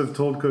sources have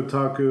told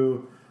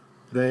Kotaku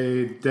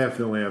they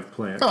definitely have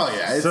plans. Oh,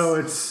 yeah. So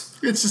it's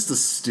just a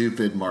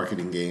stupid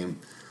marketing game.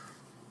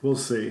 We'll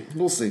see.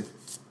 We'll see.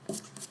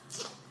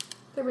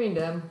 They're being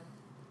dumb.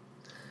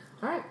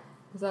 All right.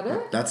 Is that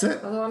it? That's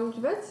it. Other one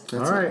bits?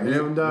 That's all right. it.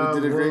 And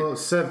we did a great...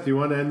 Seth, do you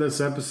want to end this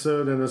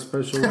episode in a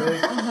special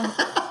way?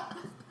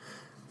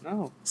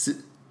 No.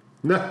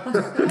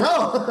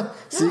 No.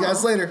 See you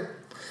guys later.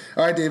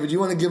 All right, David, you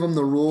want to give them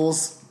the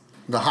rules,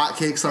 the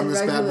hotcakes on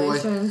this bad boy?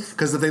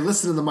 Because if they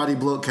listen to the Mighty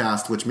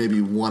Bloatcast, which maybe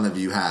one of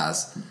you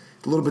has,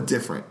 a little bit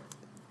different.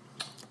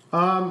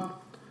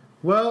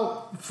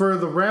 Well, for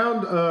the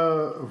round,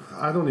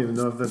 I don't even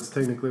know if that's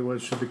technically what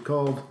it should be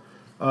called.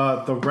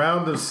 The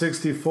round of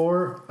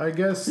 64, I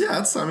guess. Yeah,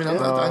 I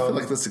feel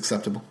like that's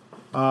acceptable.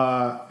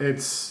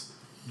 It's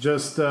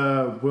just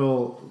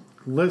we'll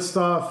list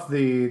off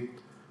the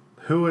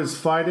who is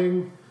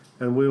fighting,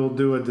 and we will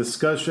do a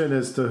discussion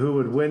as to who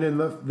would win in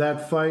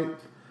that fight,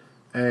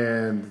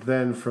 and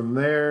then from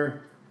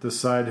there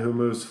decide who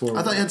moves forward.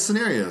 I thought you had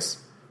scenarios.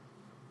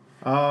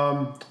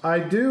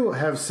 I do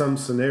have some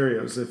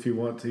scenarios if you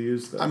want to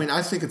use them. I mean,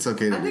 I think it's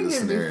okay to do the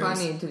scenarios.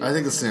 I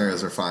think the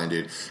scenarios are fine,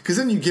 dude. Because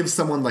then you give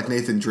someone like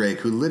Nathan Drake,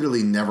 who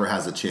literally never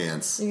has a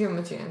chance. You give him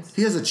a chance.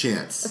 He has a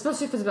chance.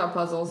 Especially if it's about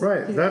puzzles.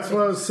 Right, that's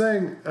what I was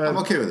saying. I'm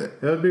okay with it.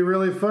 It would be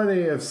really funny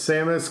if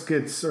Samus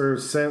gets, or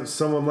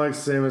someone like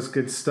Samus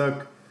gets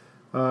stuck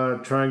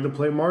trying to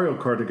play Mario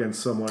Kart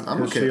against someone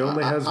because she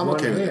only has one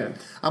hand.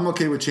 I'm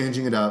okay with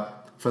changing it up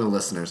for the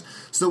listeners.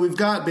 So we've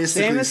got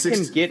basically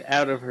Samus can get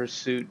out of her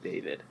suit,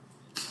 David.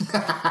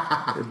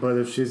 But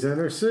if she's in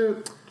her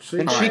suit, she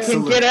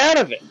can get out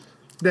of it.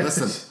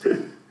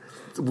 Listen,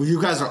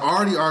 you guys are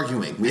already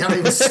arguing. We haven't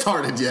even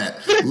started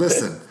yet.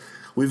 Listen,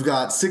 we've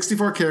got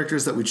 64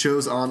 characters that we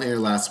chose on air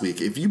last week.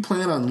 If you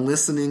plan on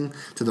listening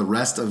to the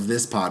rest of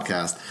this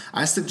podcast,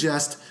 I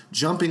suggest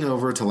jumping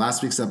over to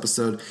last week's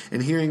episode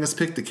and hearing us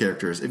pick the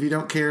characters. If you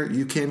don't care,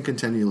 you can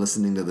continue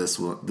listening to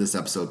this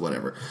episode,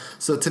 whatever.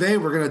 So today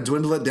we're going to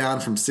dwindle it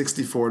down from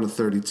 64 to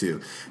 32.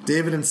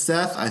 David and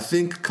Seth, I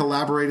think,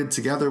 collaborated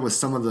together with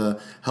some of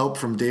the help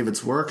from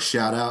David's work.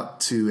 Shout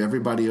out to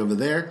everybody over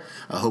there.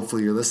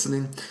 Hopefully you're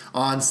listening.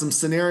 On some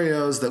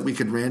scenarios that we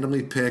could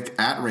randomly pick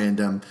at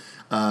random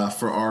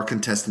for our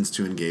contestants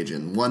to engage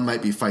in. One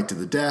might be fight to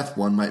the death.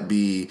 One might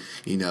be,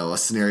 a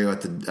scenario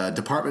at the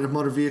Department of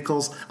Motor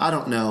Vehicles. I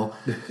don't know.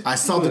 I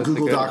saw the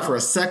Google Doc for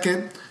a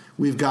second.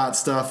 We've got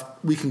stuff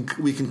we can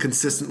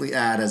consistently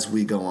add as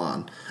we go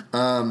on.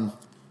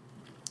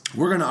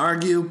 We're going to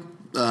argue.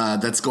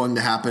 That's going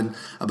to happen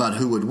about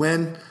who would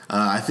win.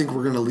 I think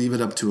we're going to leave it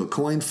up to a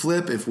coin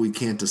flip if we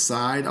can't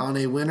decide on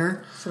a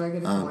winner. Should I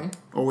get a coin?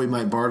 Or we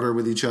might barter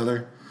with each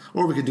other.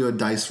 Or we could do a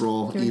dice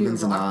roll,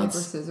 evens and odds.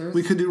 Rock, paper, scissors?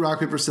 We could do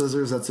rock, paper,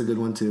 scissors. That's a good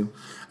one, too.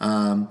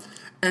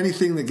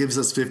 Anything that gives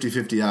us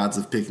 50-50 odds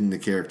of picking the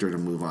character to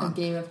move on. A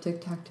game of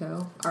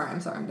tic-tac-toe. All right, I'm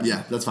sorry, I'm done.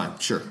 Yeah, that's fine.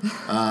 Sure.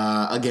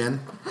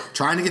 Again,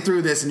 trying to get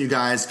through this, and you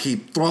guys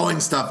keep throwing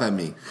stuff at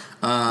me.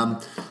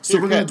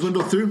 So we're going to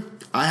dwindle through.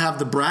 I have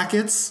the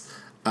brackets.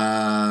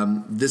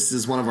 This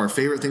is one of our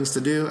favorite things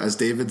to do. As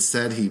David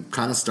said, he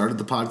kind of started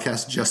the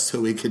podcast just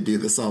so we could do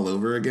this all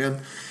over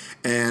again.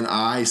 And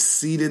I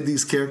seeded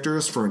these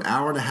characters for an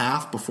hour and a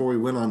half before we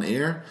went on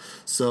air.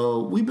 So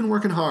we've been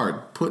working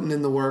hard, putting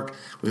in the work.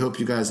 We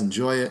hope you guys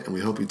enjoy it, and we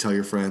hope you tell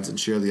your friends and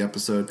share the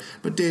episode.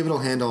 But David will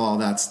handle all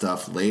that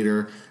stuff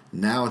later.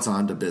 Now it's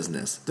on to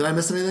business. Did I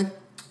miss anything?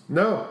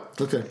 No.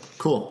 Okay,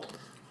 cool.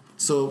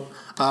 So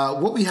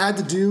what we had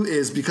to do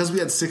is, because we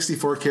had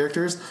 64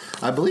 characters,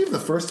 I believe the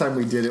first time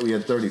we did it, we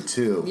had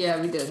 32. Yeah,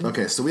 we did.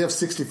 Okay, so we have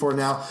 64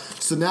 now.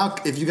 So now,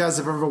 if you guys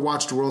have ever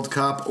watched World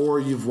Cup or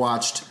you've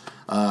watched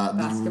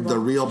the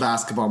real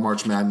basketball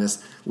March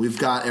Madness, we've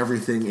got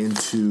everything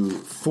into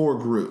 4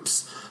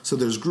 groups. So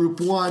there's Group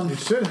 1. You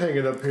should hang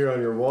it up here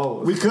on your wall.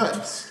 We could.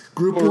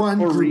 Group 1,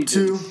 Group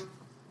regions.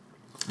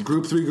 2,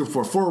 Group 3, Group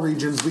 4. 4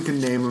 regions. We can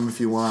name them if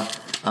you want.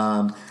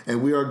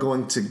 And we are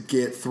going to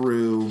get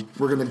through,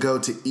 we're going to go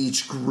to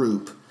each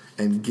group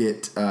and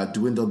get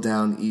dwindled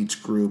down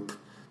each group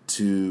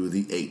to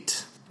the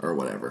 8 or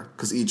whatever.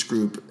 Because each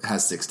group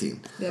has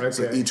 16. Yep. Okay.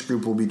 So each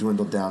group will be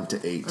dwindled down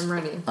to 8. I'm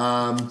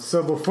ready.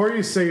 So before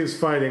you say who's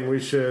fighting, we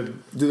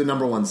should Do the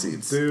number 1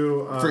 seeds.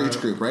 For each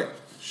group, right?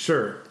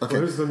 Sure. Okay.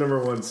 Who's the number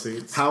 1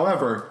 seeds?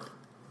 However,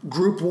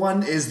 Group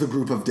 1 is the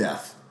group of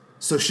death.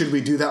 So should we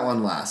do that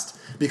one last?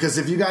 Because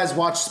if you guys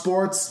watch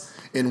sports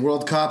in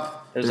World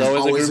Cup, there's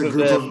always a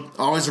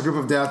group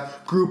of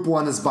death. Group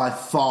 1 is by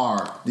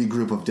far the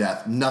group of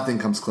death. Nothing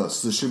comes close.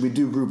 So should we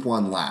do Group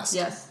 1 last?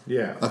 Yes.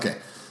 Yeah. Okay.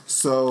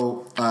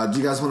 So do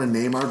you guys want to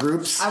name our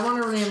groups? I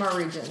want to name our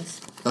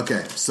regions.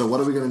 Okay. So what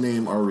are we going to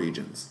name our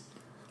regions?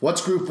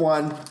 What's Group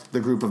 1? The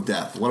group of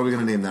death. What are we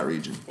going to name that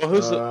region? Well,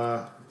 who's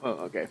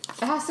okay.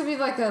 It has to be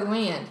like a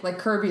land, like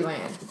Kirby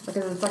land. Like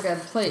it's like a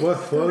place.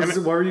 What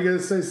were you going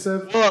to say,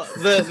 Seth? Well,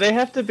 they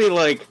have to be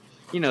like,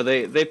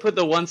 they put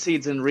the 1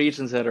 seeds in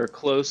regions that are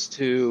close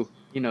to,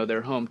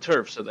 their home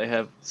turf, so they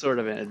have sort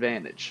of an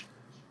advantage.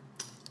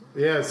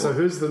 Yeah, so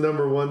who's the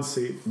number 1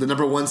 seed? The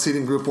number 1 seed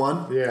in Group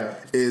 1 Yeah.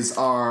 is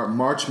our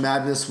March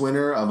Madness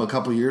winner of a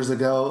couple years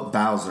ago,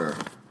 Bowser.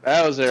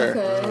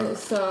 Okay,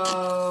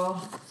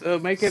 so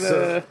make it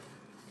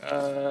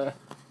a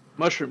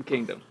Mushroom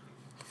Kingdom.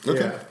 Okay.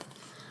 Yeah.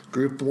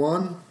 Group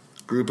 1,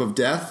 group of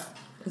death,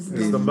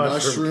 the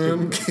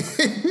Mushroom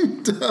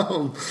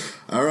Kingdom.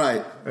 All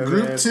right. And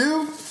Group then-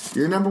 2,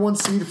 your number 1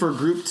 seed for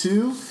Group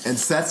 2, and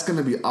Seth's going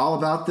to be all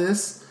about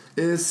this,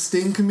 is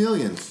Sting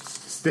Chameleon.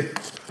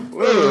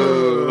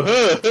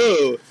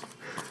 Whoa.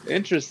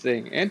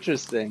 Interesting. I'm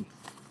trying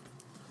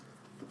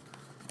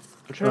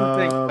to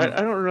think.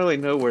 I don't really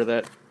know where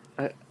that.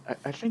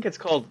 I think it's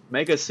called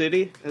Mega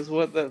City, is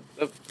what the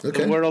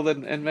world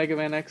in Mega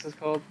Man X is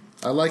called.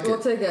 I like we'll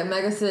it. take it.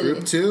 Mega City.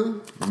 Group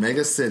 2,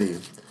 Mega City.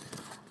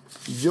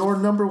 Your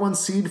number 1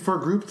 seed for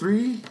Group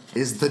 3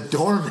 is the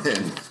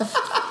Doorman.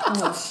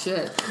 Oh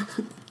shit.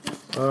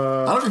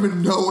 I don't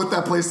even know what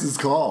that place is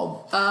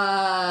called.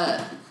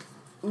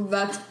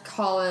 Let's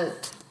call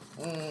it.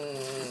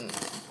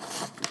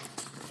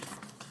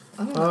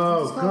 I don't know.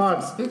 Oh, It's called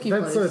God. some spooky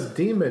That's place. a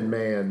demon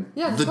man.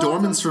 Yeah, The it's called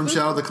Doorman's some from spooky-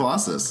 Shadow of the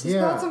Colossus. It's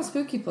Yeah. called some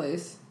spooky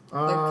place.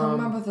 Like,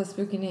 come up with a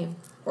spooky name.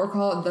 Or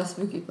call it the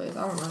spooky place.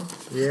 I don't know.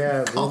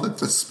 Yeah. Call it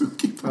the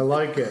Spooky Place. I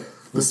like it.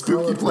 We'll Spooky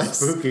call it Place.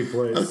 The spooky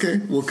place. Okay,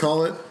 we'll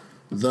call it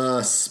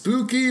the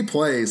Spooky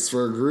Place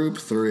for Group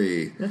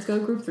 3. Let's go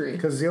Group 3.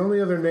 Because the only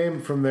other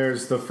name from there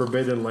is the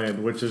Forbidden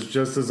Land, which is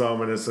just as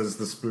ominous as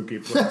the spooky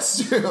place.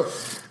 That's true.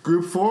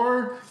 Group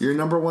 4, your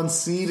number 1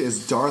 seed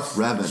is Darth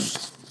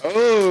Revan.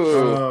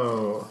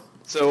 Oh.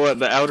 So what?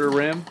 The Outer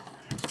Rim?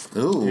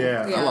 Ooh,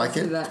 Yeah. I Yeah, like let's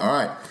do it. that. All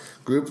right,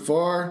 Group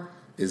 4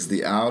 is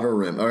the Outer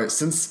Rim. All right,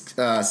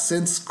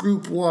 since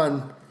Group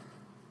 1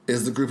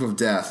 is the group of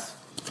death,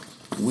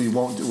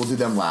 we'll do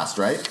them last,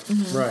 right?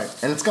 Mm-hmm. Right.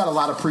 And it's got a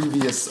lot of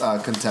previous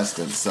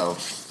contestants, so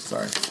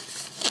sorry.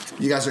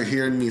 You guys are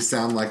hearing me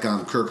sound like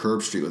I'm Kirk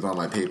Herbstreit with all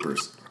my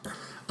papers.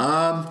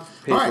 All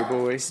right,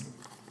 Boy.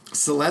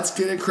 so let's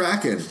get it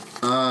cracking.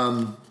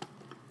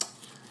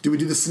 Do we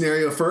do the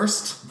scenario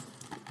first?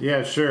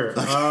 Yeah, sure.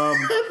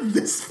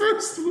 This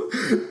first one,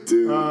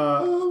 dude.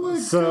 Oh my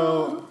god.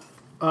 So,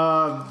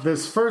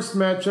 this first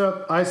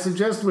matchup, I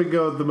suggest we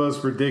go with the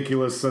most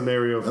ridiculous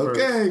scenario first.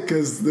 Okay,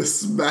 because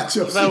this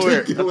matchup's I thought we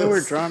ridiculous.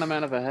 were drawing them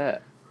out of a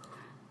hat.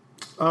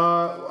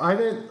 I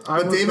didn't. I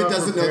But was David not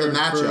doesn't know the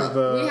prepared for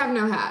matchup. We have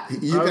no hat.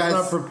 You I was guys,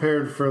 not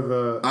prepared for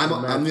the.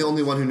 I'm the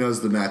only one who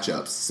knows the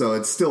matchups, so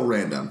it's still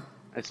random.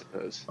 I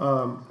suppose.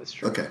 That's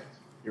true. Okay,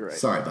 You're right.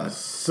 sorry, bud.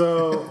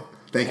 So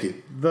Thank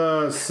you.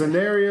 the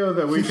scenario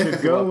that we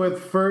should go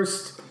with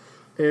first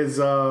is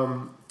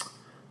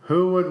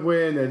who would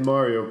win in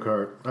Mario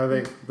Kart. I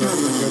think that's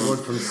a good one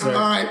from Seth.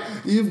 All right,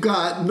 you've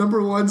got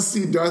number 1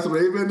 seed Darth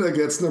Raven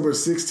against number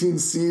 16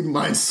 seed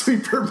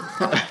Minesweeper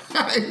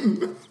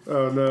Mine.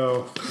 Oh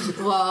no!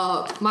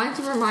 Well, my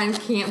Super Mind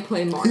can't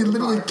play Mario He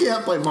literally Kart.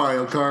 can't play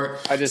Mario Kart,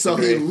 I so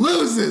disagree. he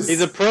loses.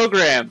 He's a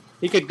program.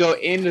 He could go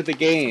into the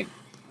game.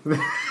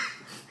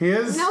 He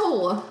is.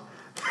 No,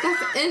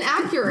 that's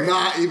inaccurate.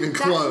 Not even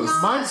That's close.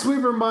 not-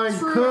 Minesweeper Mine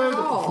True could at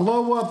all.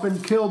 blow up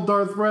and kill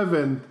Darth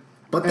Revan,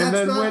 But and that's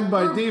then not- win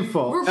by we're-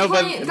 default. we're- No,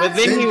 but Playing- then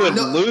he that's would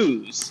not-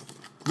 lose.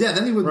 Yeah,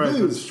 then he would Right,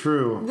 lose. that's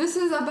true. This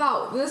is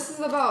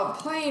about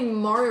playing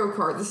Mario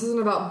Kart. This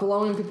isn't about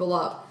blowing people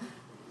up.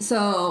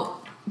 So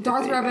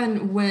Darth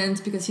Revan wins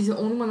because he's the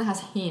only one that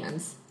has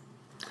hands.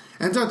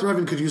 And Darth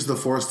Revan could use the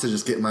Force to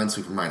just get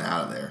Minesweeper Mine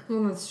out of there,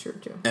 Well, that's true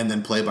too. and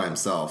then play by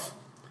himself.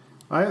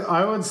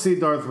 I would see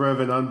Darth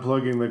Revan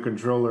unplugging the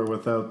controller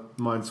without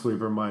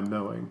Minesweeper mind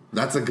knowing.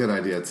 That's a good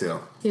idea too.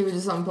 He would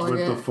just unplug With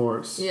it. the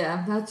Force.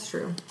 Yeah, I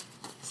true.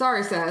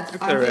 Sorry, Seth.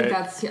 That's I all think right.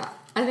 that's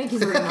I think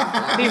he's already knocked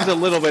that. Seems a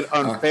little bit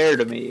unfair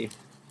to me.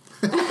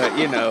 But,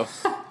 you know,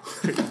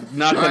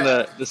 knocking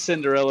the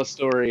Cinderella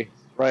story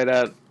right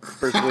out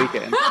first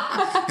weekend.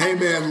 Hey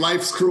man,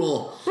 life's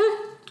cruel.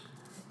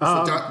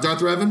 So Darth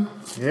Revan?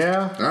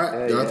 Yeah. All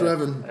right, Darth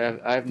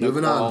Revan. I have no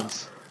Moving on.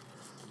 qualms.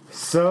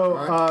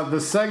 So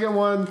the second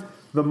one,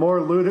 the more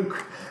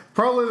ludicrous,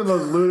 probably the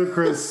most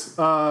ludicrous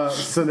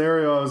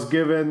scenario I was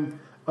given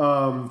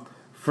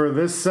for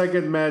this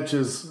second match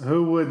is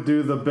who would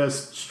do the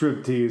best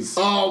striptease.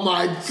 Oh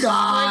my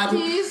God!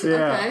 Keys?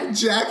 Yeah. Okay.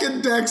 Jack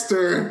and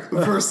Dexter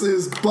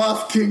versus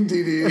Buff King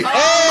DD.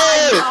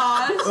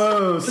 God.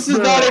 Oh, This is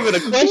not even a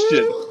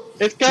question.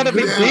 It's got to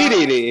be Yeah.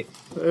 DDD.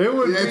 It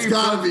would It's be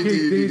gotta be fucking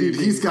DD.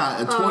 He's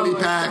got a 20 my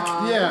pack.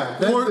 God. Yeah,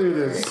 that Poor, dude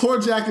is. poor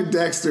Jack and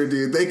Dexter,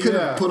 dude. They could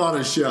have Yeah. put on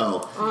a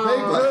show. They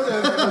could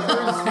have, but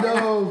there's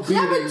no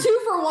Yeah, beating. but 2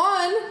 for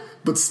 1.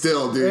 But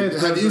still, dude, It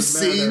have you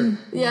doesn't matter. seen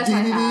Yes, DDD?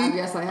 I have.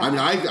 Yes, I have. I mean,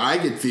 I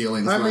get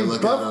feelings I when I mean,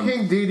 look Buff at him.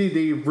 King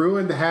DDD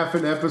ruined half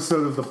an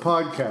episode of the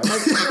podcast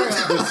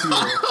this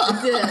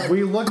year. It did.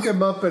 We looked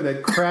him up and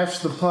it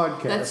crashed the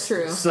podcast. That's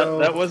true. So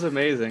That was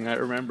amazing. I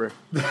remember.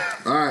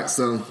 All right,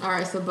 so All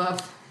right, so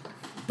Buff.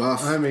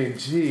 Buff. I mean,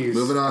 jeez.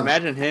 Moving on.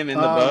 Imagine him in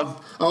the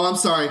buff. Oh, I'm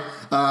sorry.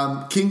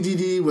 King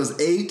DD was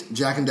 8.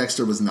 Jack and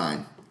Dexter was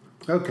 9.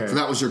 Okay. So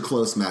that was your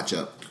close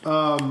matchup.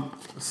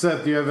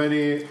 Seth, do you have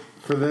any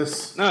for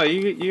this? No,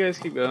 you guys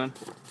keep going.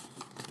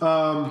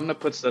 I'm gonna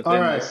put stuff All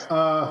in right. this.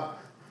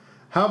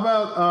 How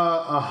about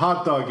a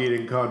hot dog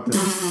eating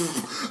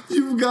contest?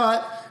 You've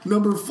got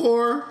number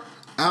 4,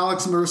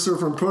 Alex Mercer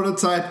from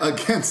Prototype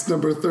against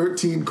number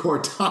 13,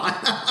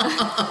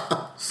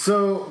 Cortana.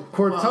 So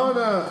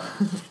Cortana,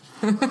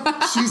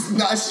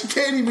 She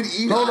can't even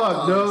eat hold hot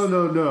on, dogs.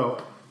 no.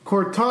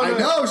 Cortana I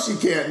know she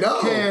can't.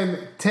 No.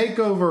 can take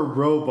over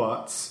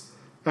robots,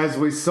 as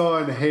we saw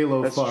in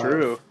Halo That's 5.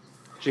 true.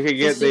 She could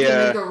get She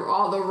can make the.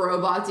 all the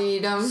robots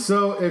eat them.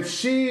 So if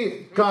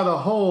she got a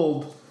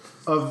hold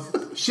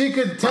of, she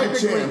could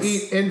technically chance.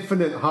 eat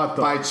infinite hot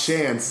By dogs.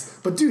 chance.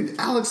 But dude,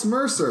 Alex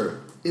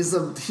Mercer is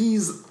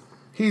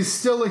He's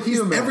still a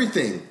human.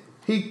 everything.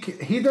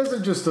 He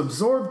doesn't just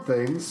absorb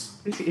things.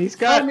 He's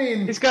got. I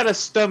mean- he's got a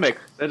stomach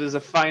that is a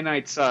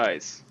finite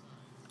size.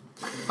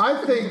 I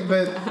think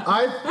that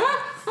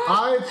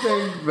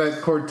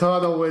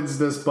Cortana wins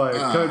this by a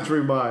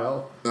country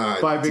mile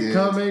by dude.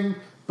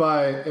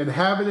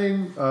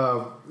 inhabiting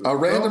A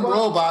random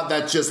robot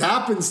that just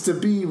happens to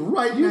be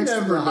right You next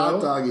to never the hot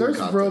know. dog eating There's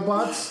contest.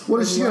 robots.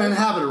 What is in she going to life.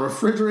 inhabit? A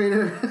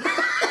refrigerator?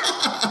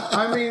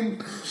 I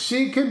mean,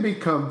 she can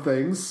become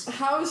things.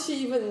 How is she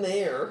even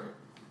there?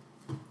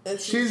 And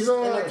She's just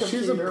in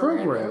she's a computer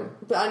program. random.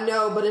 But I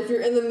know, but if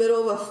you're in the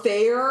middle of a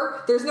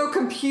fair, there's no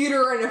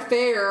computer in a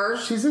fair.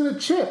 She's in a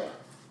chip.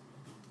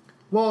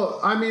 Well,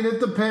 I mean, it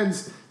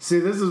depends. See,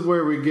 this is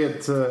where we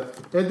get to.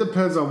 It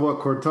depends on what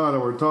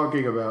Cortana we're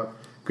talking about,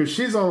 because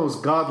she's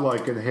almost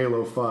godlike in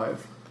Halo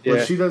 5, where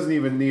Yeah. she doesn't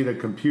even need a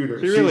computer.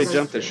 She really She's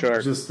jumped the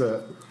shark. Just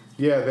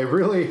yeah, they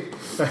really.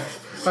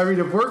 I mean,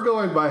 if we're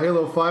going by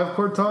Halo 5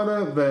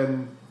 Cortana,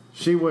 then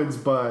she wins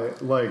by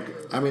like.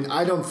 I mean,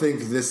 I don't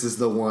think this is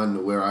the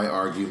one where I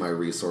argue my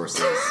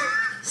resources.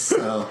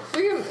 So,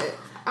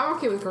 I'm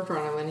okay with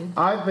Cortana winning.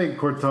 I think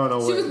Cortana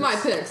wins. She was my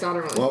pick, so I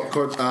don't really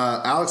care.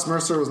 Alex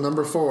Mercer was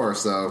number 4,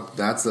 so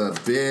that's a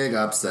big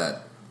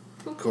upset.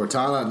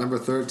 Cortana at number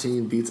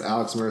 13 beats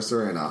Alex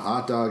Mercer in a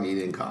hot dog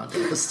eating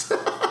contest.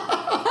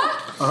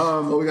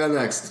 What we got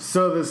next?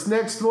 So this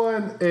next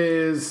one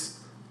is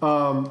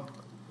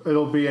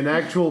it'll be an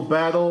actual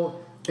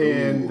battle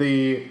in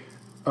the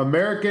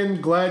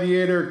American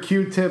Gladiator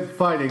Q-tip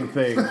fighting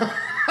thing.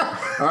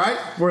 All right,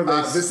 Where they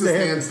this is stand.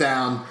 hands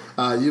down.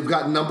 You've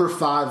got number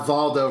 5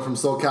 Valdo from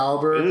Soul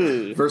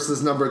Calibur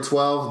versus number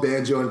 12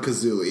 Banjo and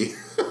Kazooie.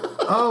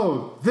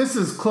 Oh, this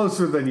is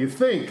closer than you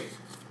think.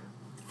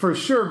 For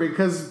sure,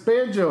 because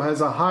Banjo has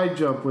a high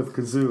jump with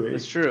It's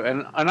Kazooie. true,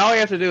 and all you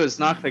have to do is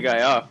knock the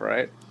guy off,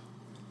 right?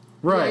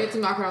 Yeah, you Right. have to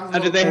knock her off the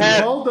Now, did they And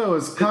have- Valdo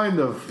is kind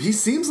of... He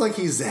seems like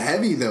he's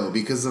heavy though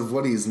because of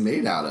what he's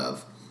made out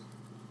of,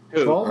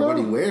 Who? Valdo? or what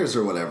he wears,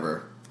 or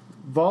whatever.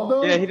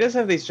 Valdo? Yeah, he does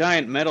have these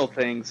giant metal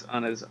things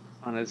on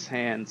his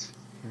hands.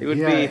 He would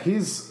Yeah, be.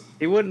 he's...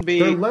 He wouldn't be.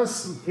 They're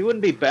less... He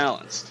wouldn't be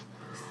balanced.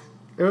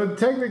 It would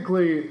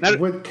technically... Now-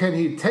 can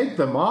he take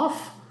them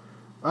off?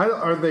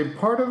 Are they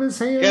part of his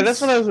hands? Yeah, that's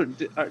what I was.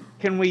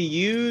 Can we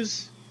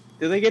use?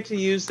 Do they get to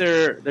use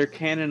their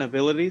canon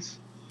abilities?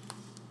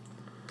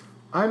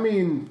 I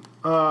mean,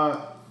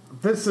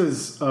 this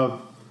is a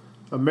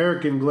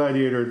American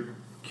Gladiator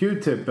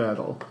Q-tip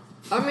battle.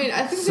 I mean,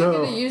 I think So- they're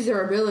going to use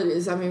their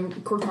abilities. I mean,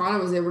 Cortana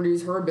was able to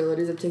use her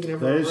abilities of taking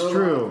over That a is robot.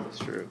 true. That's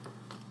true.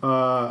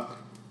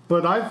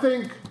 But I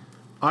think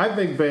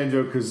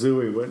Banjo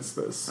Kazooie wins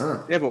this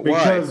Yeah, but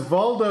because why?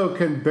 Valdo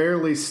can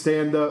barely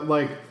stand up.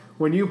 Like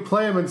when you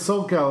play him in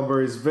Soul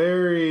Calibur, he's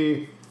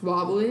very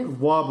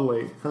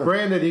Wobbly.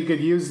 Granted, he could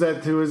use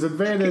that to his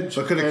advantage.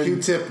 But could a and-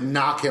 Q-tip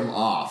knock him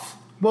off?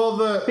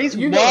 Well, He's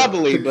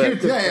wobbly, the but-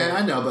 Q-tip Yeah,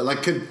 I know, but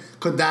like,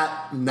 could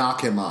that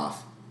knock him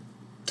off?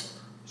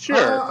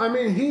 Sure. I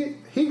mean,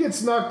 he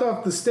gets knocked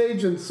off the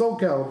stage in Soul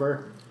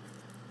Calibur.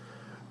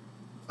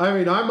 I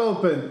mean, I'm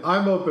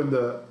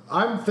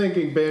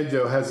thinking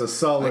Banjo has a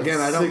solid Again,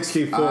 I don't.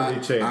 60-40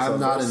 chance. I'm on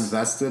not this.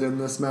 invested in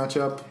this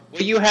matchup.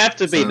 Well, you have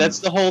to be. So- That's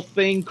the whole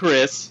thing,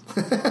 Chris.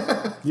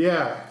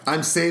 Yeah.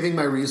 I'm saving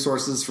my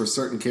resources for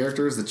certain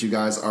characters that you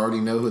guys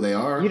already know who they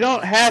are. You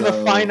don't have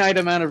So- a finite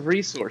amount of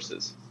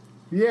resources.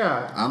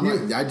 Yeah.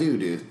 I do,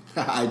 dude.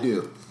 I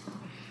do.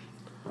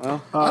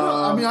 Well,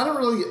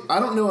 I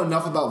don't know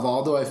enough about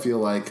Valdo, I feel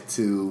like,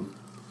 to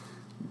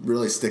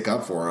really stick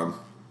up for him.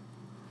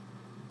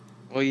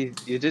 well, you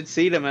did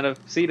seed him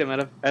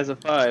as a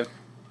 5.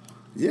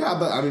 Yeah,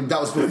 but I mean, that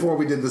was before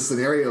we did the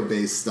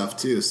scenario-based stuff,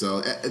 too.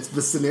 So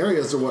the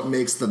scenarios are what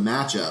makes the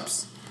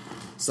matchups.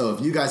 So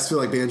if you guys feel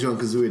like Banjo and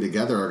Kazooie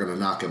together are going to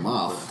knock him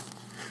off,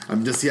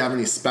 does he have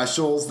any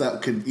specials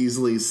that could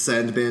easily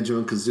send Banjo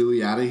and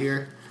Kazooie out of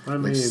here? I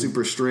Like mean-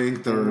 super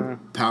strength or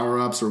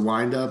power-ups or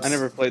wind-ups? I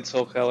never played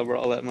Soul Calibur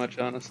all that much,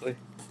 honestly.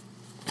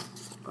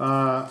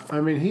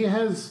 I mean, he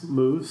has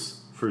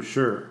moves for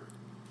sure.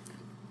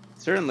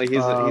 Certainly,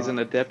 he's an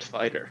adept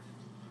fighter.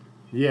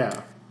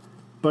 Yeah.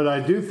 But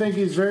I do think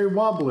he's very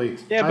wobbly.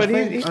 Yeah, but he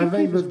I can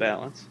think keep his that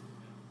balance.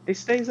 He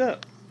stays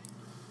up.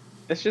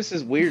 That's just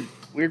his weird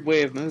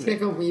way of He's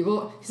like moving. a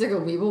weeble. He's like a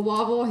weeble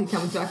wobble. He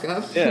comes back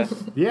up. Yeah.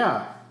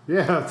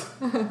 yeah.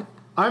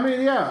 I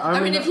mean, yeah. I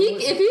mean, if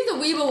he's a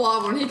weeble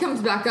wobble and he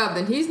comes back up,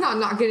 then he's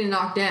not getting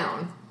knocked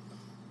down.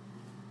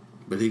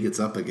 But he gets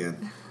up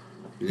again.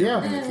 Yeah.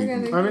 We're gonna keep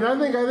him. I mean,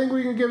 I think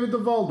we can give it to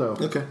Valdo.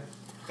 Okay.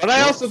 But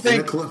I also In a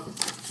think cl-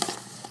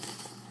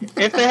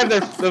 if they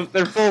have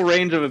their full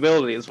range of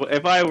abilities,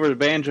 if I were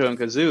Banjo and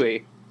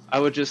Kazooie, I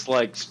would just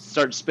like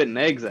start spitting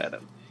eggs at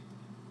him.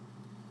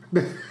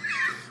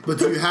 But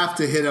you have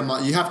to hit him.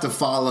 You have to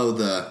follow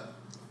the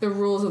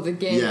rules of the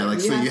game. yeah. Like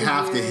so, you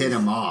have to use- hit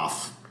him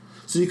off.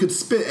 So you could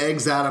spit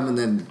eggs at him and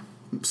then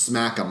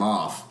smack him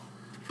off.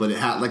 But it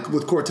had like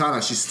with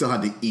Cortana, she still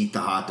had to eat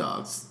the hot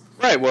dogs.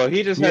 Right. Well,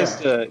 he just has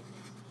Yeah. to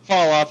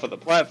fall off of the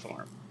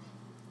platform.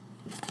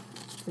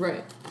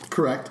 Right.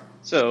 Correct.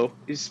 So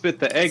you spit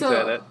the eggs So-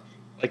 at it,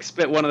 like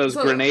spit one of those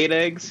So- grenade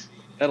eggs.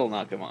 That'll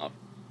knock him off.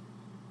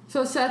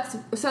 So Seth,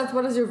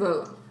 what is your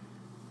vote?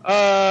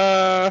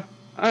 I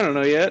don't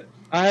know yet.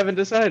 I haven't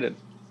decided.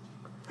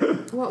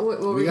 What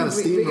We got a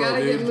steamroll, we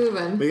gotta dude. get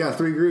moving. We got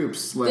 3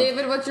 groups left.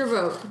 David, what's your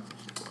vote?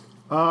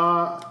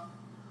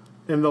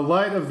 In the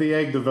light of the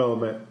egg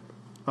development,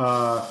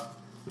 along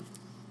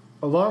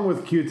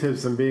with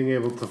Q-tips and being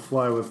able to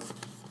fly with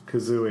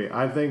Kazooie,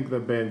 I think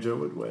that Banjo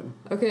would win.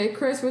 Okay,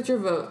 Chris, what's your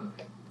vote?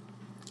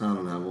 I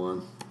don't have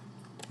one.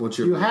 What's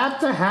your? You vote? have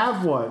to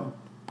have one.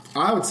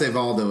 I would say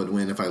Valdo would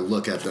win if I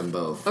look at them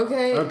both.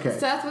 Okay, Okay.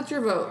 Seth, what's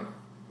your vote?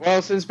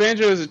 Well, since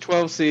Banjo is a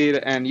 12 seed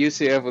and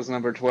UCF was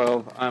number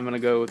 12, I'm gonna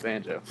go with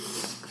Banjo.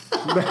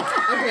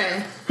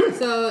 Okay,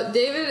 so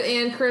David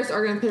and Chris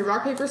are going to play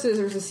rock, paper,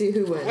 scissors to see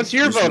who wins. What's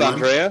your Which vote, one?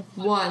 Andrea?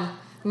 One.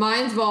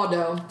 Mine's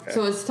Valdo,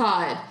 so it's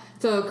tied.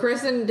 So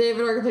Chris and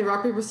David are going to play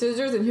rock, paper,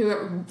 scissors, and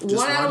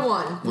one out of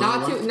one. One Not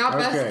out of two. one? Not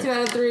best Okay. 2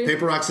 out of 3.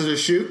 Paper, rock, scissors,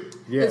 shoot.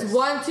 Yes. It's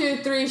 1, 2,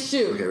 3,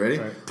 shoot. Okay, ready?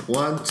 Right.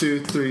 1, 2,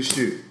 3,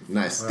 shoot.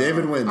 Nice.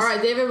 David wins. All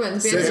right, David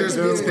wins. Scissors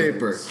Banjo beats wins.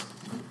 paper.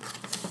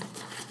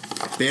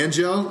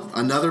 Banjo,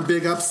 another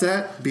big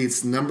upset,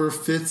 beats number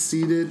 5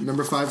 seeded Well,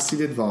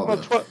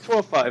 Valdo.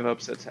 12-5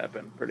 upsets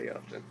happen pretty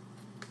often.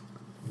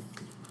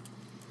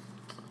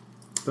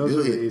 Those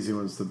are the Really? easy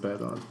ones to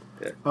bet on.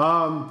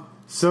 Yeah.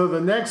 So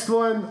the next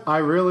one I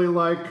really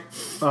like.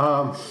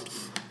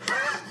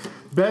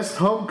 Best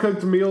home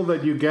cooked meal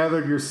that you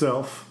gathered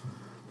yourself.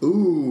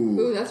 Ooh.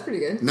 Ooh, that's pretty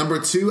good. Number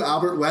 2,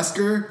 Albert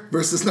Wesker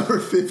versus number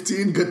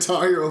 15,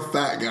 Guitar Hero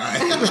Fat Guy.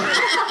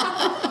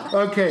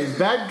 Okay,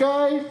 that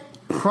guy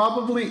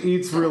probably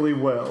eats really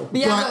well.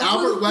 Yeah, but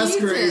Albert who eats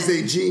Wesker it? is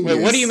a genius.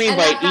 Wait, what do you mean And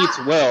by I thought-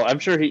 eats well? I'm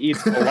sure he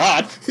eats a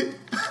lot.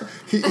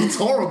 He eats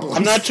horrible.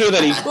 I'm not sure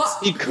that Well-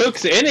 he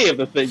cooks any of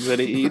the things that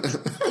he eats.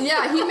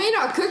 Yeah, he may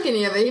not cook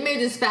any of it. He may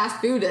just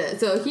fast food it.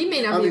 So he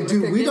may not I be mean, able to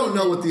dude, cook we don't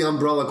know anything. what the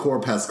Umbrella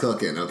Corp has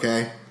cooking,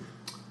 okay?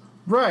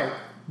 Right.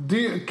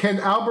 Can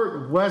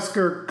Albert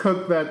Wesker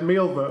cook that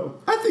meal though?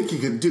 I think he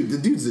could. Dude, the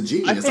dude's a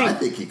genius. I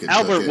think he could.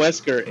 Albert cook it.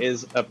 Wesker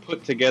is a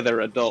put-together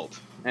adult,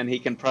 and he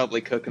can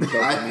probably cook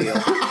himself a meal.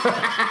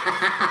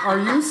 Are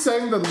you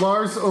saying that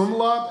Lars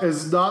Umlaut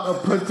is not a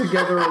put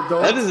together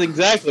adult? That is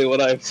exactly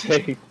what I'm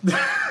saying.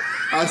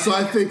 So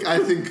I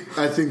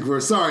think we're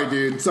sorry,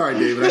 dude. Sorry,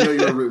 David. I know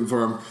you were rooting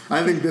for him.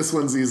 I think this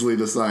one's easily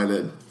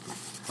decided.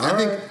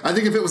 I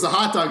think if it was a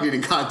hot dog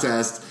eating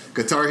contest,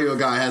 Guitar Hero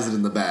guy has it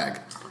in the bag.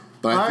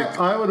 But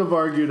I would have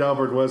argued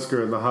Albert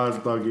Wesker in the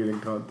hot dog eating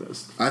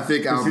contest. I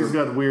think Because he's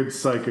Albert. got weird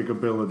psychic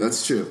abilities.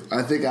 That's true.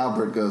 I think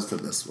Albert goes to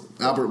this one.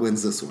 Albert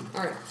wins this one.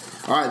 All right.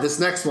 All right, this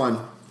next one.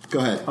 Go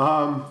ahead.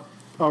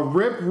 A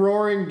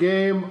rip-roaring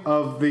game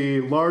of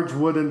the large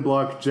wooden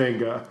block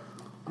Jenga.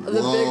 The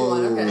big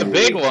one, okay. The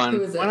big Who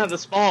one. is it? Why not the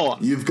small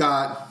one? You've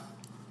got.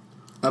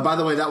 By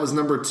the way, that was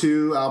number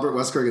 2, Albert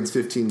Wesker against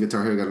 15,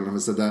 Guitar Hero. I don't know if I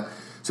said that.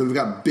 So we've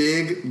got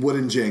big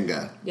wooden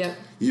Jenga. Yep.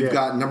 You've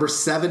got number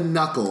 7,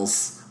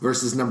 Knuckles,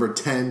 versus number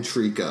 10,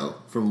 Trico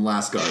from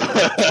Last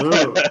Guardian.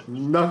 Ooh,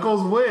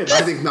 Knuckles wins.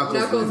 I think Knuckles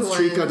Knuckles wins.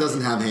 wins. Trico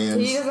doesn't have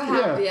hands. He doesn't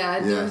have, Yeah,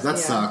 that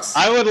sucks.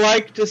 I would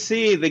like to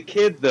see the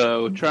kid,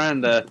 though,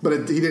 trying to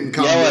But he didn't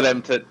come. yell at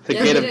him to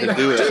Yeah, get he him to didn't.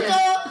 do it.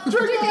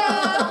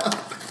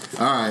 Trico!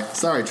 All right,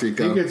 sorry,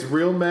 Trico. He gets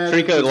real mad.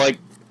 Trico, like,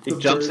 he The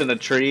jumps bird. in a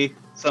tree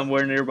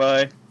somewhere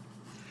nearby.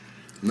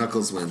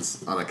 Knuckles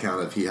wins on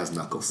account of he has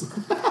knuckles.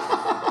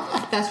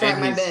 That's right, And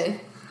my he's- bae. And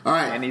All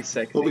right, he's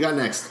sexy. what we got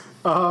next?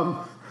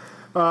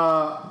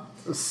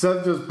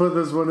 Seth just put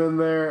this one in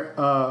there.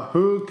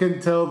 Who can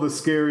tell the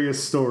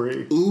scariest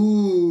story?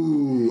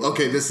 Ooh,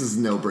 okay, this is a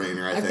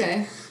no-brainer, I Okay.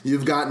 think.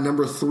 You've got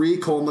number 3,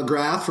 Cole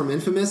McGrath from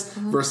Infamous,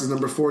 versus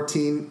number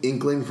 14,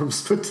 Inkling from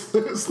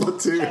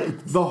Splatoon.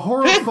 The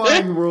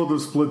horrifying world of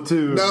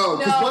Splatoon. No,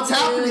 because No, what's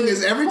happening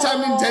is every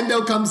time Cole.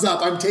 Nintendo comes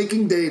up, I'm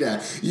taking data.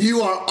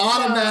 You are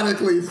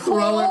automatically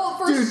throwing. Cole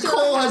for Dude, sure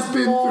Cole has has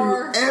been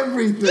more. through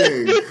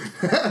everything.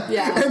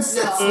 Yeah. And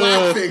Seth's no.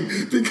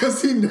 laughing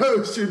because he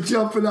knows you're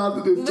jumping on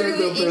the Nintendo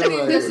Literally,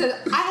 Inkling just bandwagon.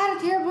 said, I had a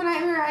terrible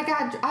nightmare.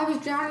 I was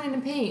drowning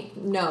in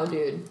paint. No,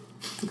 dude.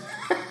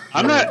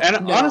 I'm not,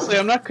 and No. honestly,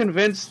 I'm not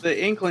convinced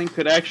the Inkling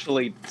could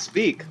actually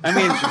speak. I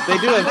mean, they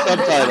do have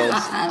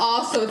subtitles,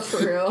 Also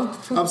true.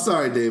 I'm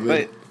sorry, David.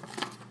 but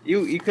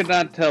you could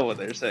not tell what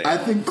they're saying. I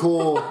think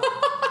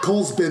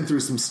Cole's been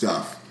through some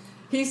stuff.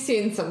 He's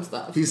seen some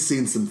stuff. He's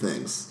seen some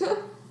things.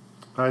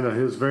 I know,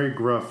 he was very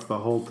gruff the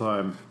whole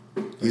time.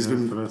 He's in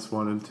been. Infamous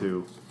 1 and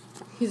 2.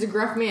 He's a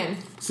gruff man.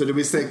 So did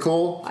we say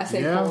Cole? I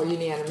say Yeah. Cole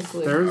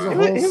unanimously. There's a He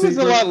whole was secret,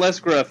 a lot less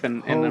gruff in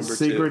whole number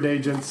secret 2.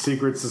 agent,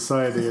 secret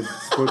society in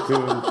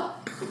Splatoon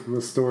in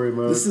the story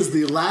mode. This is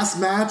the last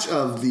match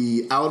of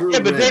the Outer Yeah,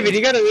 but Rim. David,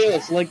 you gotta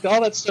realize, like, all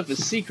that stuff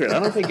is secret. I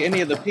don't think any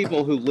of the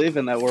people who live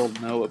in that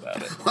world know about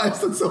it. Why is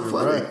that so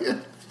funny? right.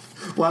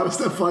 Why was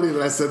that funny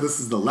that I said this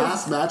is the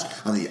last match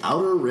on the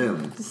Outer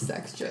Rim?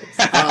 Sex jokes.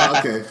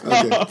 Okay,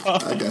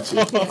 I got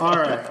you. All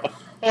right.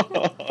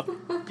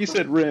 You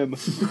said rim.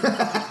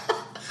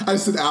 I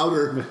said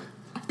outer.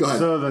 Go ahead.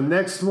 So the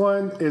next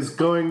one is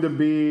going to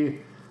be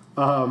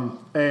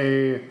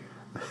a.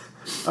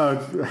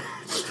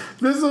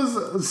 This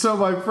was so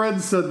my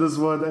friend said this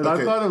one and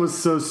Okay. I thought it was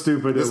so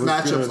stupid. This it was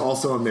matchup's good.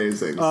 also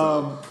amazing.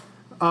 So.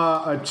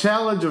 A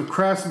challenge of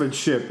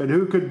craftsmanship and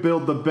who could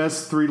build the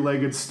best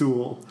 3-legged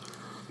stool.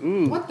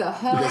 What the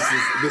hell?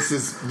 This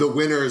is the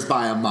winner is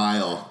by a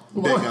mile.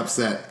 Big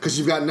upset because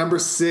you've got number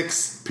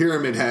 6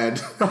 Pyramid Head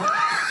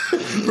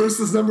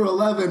versus number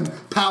 11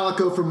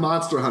 Palico from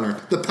Monster Hunter.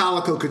 The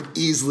Palico could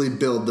easily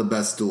build the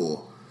best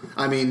stool.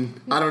 I mean,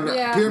 I don't know.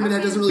 Yeah, Pyramid I Head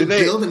mean- doesn't really Did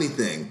they- build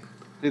anything.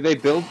 Did the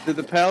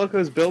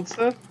Palicos build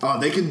stuff? Oh,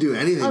 they can do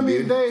anything, I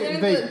mean, dude. they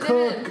Didn't-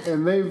 cook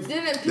and they've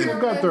Didn't got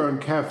Pyramid... their own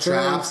cafe.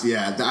 Traps,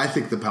 yeah. I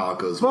think the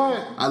Palicos. But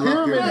win. I love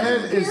Pyramid Pyramid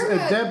Head Head. is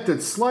Pyramid- adept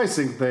at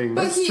slicing things.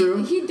 But That's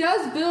true. he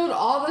does build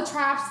all the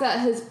traps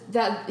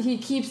that he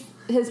keeps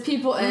his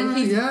people in.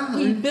 yeah,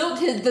 He built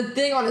the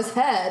thing on his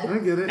I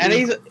head. get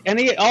it. And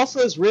he also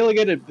is really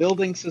good at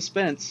building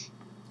suspense.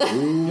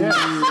 Yeah.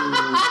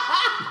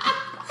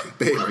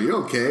 Babe, are you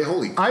okay?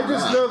 Holy I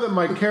just crap. know that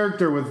my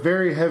character with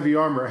very heavy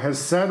armor has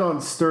sat on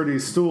sturdy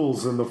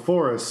stools in the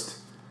forest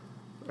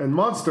in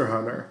Monster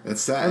Hunter. It's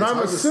sad. And It's I'm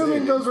hard to assuming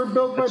say. those were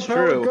built by That's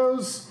true.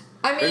 Palicos.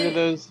 I Where do mean,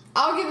 those?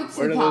 I'll give it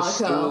where to do those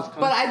stools Palico,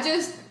 come but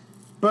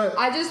But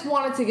I just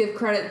wanted to give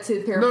credit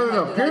to Pyramid no,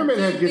 Head. that Pyramid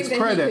I Head do gets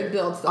think that he credit. could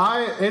build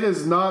stuff. It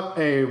is not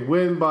a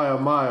win by a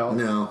mile.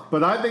 No.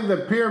 But I think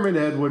that Pyramid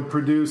Head would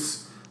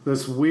produce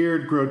this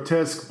weird,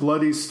 grotesque,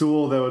 bloody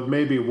stool that would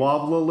maybe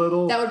wobble a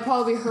little. That would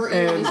probably hurt you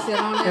when and, you sit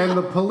on it. and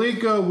the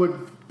Palico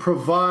would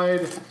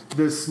provide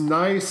this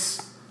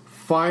nice,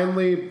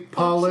 finely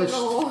polished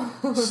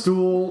Functional.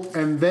 stool,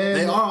 and then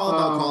They are all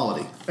about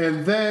quality.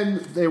 And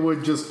then they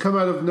would just come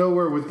out of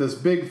nowhere with this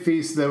big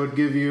feast that would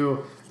give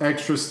you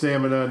extra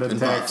stamina and And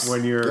attack buffs.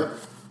 when you're Yep.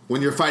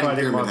 When you're fighting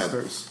fighting Pyramid Head.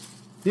 monsters.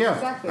 Yeah.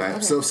 Exactly. All right,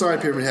 okay. so sorry,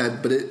 Pyramid Head,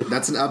 but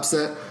that's an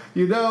upset.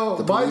 You know,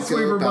 The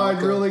Minesweeper Palico, Mine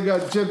Palico. really got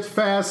gypped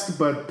fast,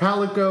 but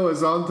Palico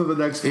is on to the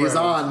next He's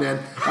round. on, man.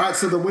 All right,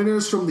 so the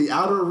winners from the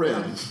Outer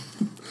Rim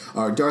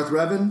are Darth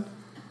Revan,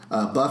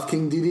 Buff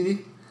King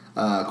DDD,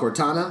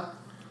 Cortana,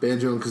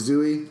 Banjo and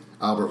Kazooie,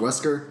 Albert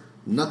Wesker,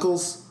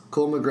 Knuckles,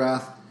 Cole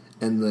McGrath,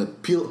 and the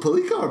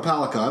Palico or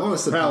Palico? I've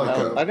always said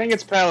Palico. I think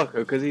it's Palico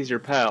because he's your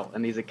pal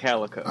and he's a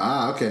calico.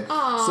 Ah, okay.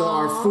 So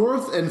our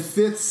 4th and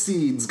 5th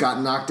seeds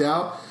got knocked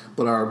out,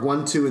 but our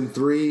 1, 2, and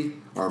 3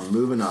 are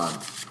moving on.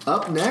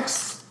 Up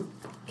next,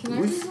 Can I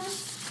read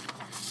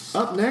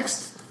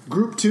that?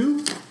 Group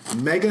 2,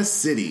 Mega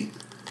City.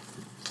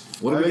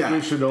 What do I we think got?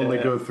 we should only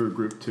Yeah. go through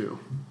group 2.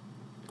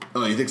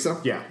 Oh, you think so?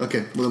 Yeah.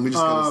 Okay. Well, then we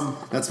just gotta,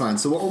 that's fine.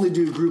 So we'll only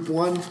do Group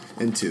 1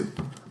 and 2.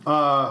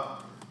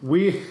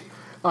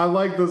 I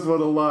like this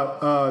one a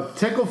lot.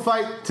 Tickle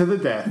fight to the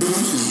death.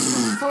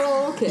 For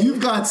Okay. You've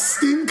got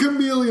Sting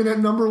Chameleon at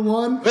number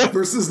 1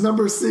 versus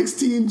number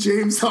 16,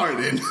 James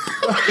Harden.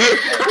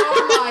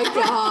 Oh my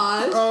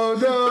gosh. Oh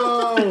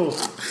no!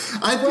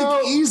 I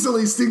think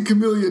easily Sting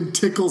Chameleon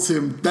tickles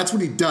him. That's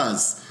what he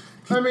does.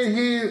 I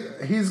mean,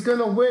 he's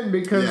gonna win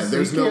because Yeah,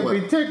 there's he no can't way.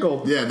 be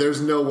tickled. Yeah,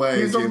 there's no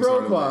way He's a James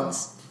Harden robot.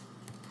 wins.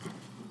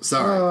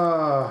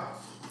 Sorry.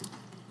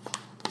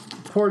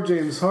 Poor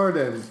James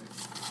Harden.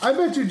 I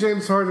bet you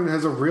James Harden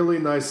has a really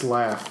nice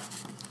laugh.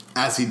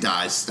 As he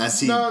dies.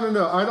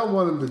 No. I don't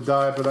want him to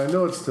die, but I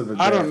know it's to the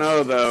death. I don't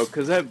know though,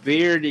 because that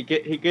beard,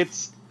 he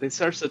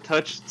starts to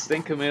touch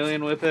Sting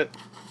Chameleon with it.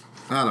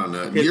 I don't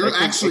know. It- You're it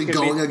could- actually it could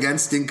going be-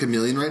 against Sting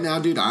Chameleon right now,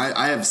 dude.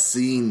 I have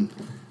seen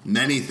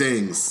many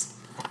things.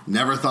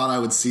 Never thought I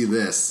would see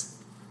this.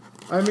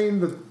 I mean,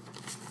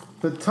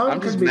 the tongue I'm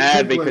could just be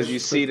mad ticklish, because you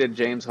but- seated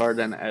James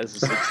Harden as a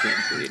 16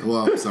 seed.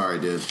 Well, sorry,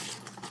 dude.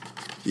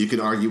 You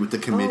can argue with the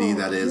committee Oh,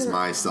 that is yeah.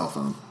 my cell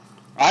phone.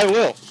 I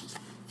will.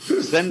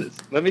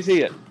 Let me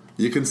see it.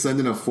 You can send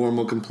in a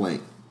formal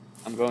complaint.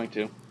 I'm going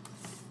to.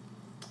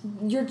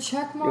 Your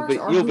check marks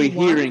are You'll be who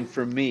won, hearing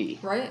from me.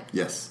 right?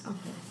 Yes. Okay.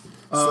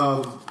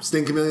 So,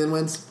 Sting Chameleon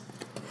wins?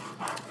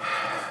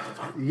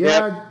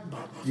 Yeah.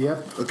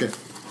 Yep. Okay.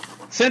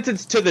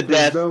 Sentenced to the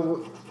There's death,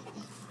 no-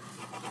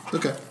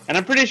 Okay. and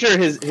I'm pretty sure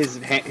his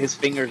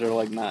fingers are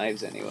like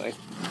knives anyway.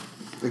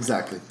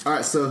 Exactly. All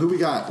right, so who we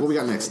got? What we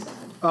got next?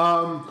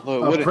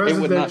 Although a it would not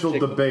presidential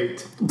tickle.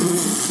 debate.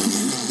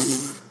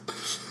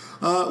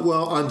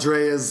 Well,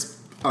 Andrea's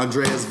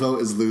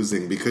vote is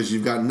losing because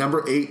you've got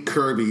number 8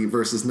 Kirby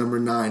versus number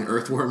 9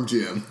 Earthworm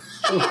Jim.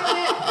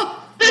 Well,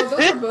 those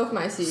are both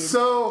my seeds.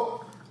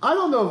 So I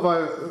don't know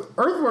if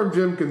Earthworm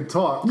Jim can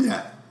talk.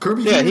 Yeah.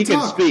 Kirby Yeah, can't he even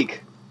can talk.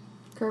 speak.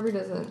 Kirby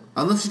doesn't.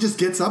 Unless he just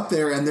gets up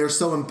there and they're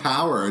so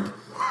empowered.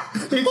 He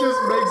just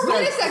makes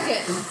Wait a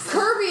that. second.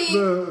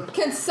 Kirby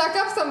can suck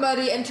up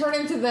somebody and turn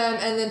into them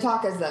and then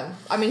talk as them.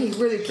 I mean,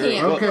 he really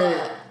can't. Okay,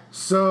 but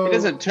so He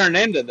doesn't turn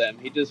into them.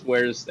 He just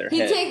wears their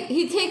head.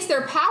 he takes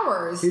their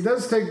powers. he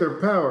does take their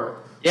power.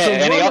 Yeah, So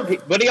and what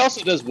if- but he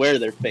also does wear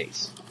their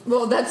face.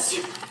 Well, that's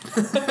true.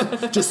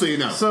 Just so you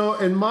know. So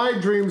in my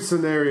dream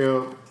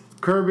scenario,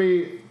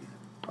 Kirby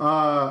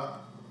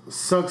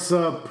sucks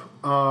up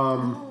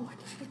Oh, I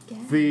did it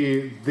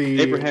again.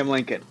 the Abraham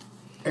Lincoln.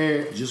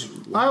 Just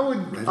I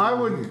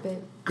would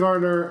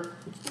garner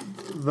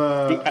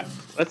the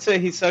Let's say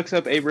he sucks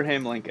up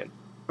Abraham Lincoln.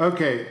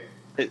 okay,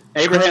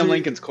 Abraham Kirby-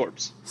 Lincoln's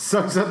corpse.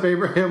 sucks up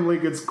Abraham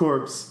Lincoln's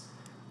corpse,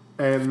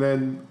 and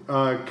then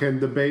can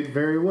debate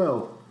very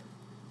well,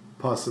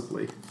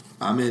 possibly.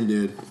 I'm in,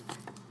 dude.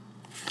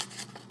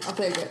 I'll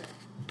take it.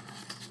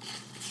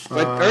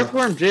 But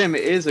Earthworm Jim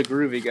is a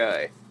groovy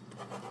guy.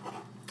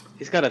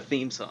 He's got a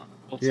theme song.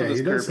 Well, so Yeah, does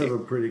he does Kirby. have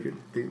a pretty good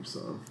theme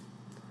song.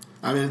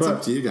 I mean, it's But-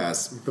 up to you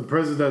guys. The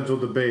presidential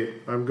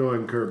debate, I'm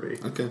going Kirby.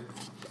 Okay.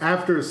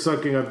 After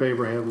sucking up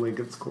Abraham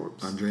Lincoln's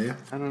corpse. Andrea?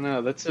 I don't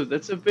know. That's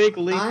a big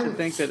leap to I'm-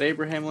 think that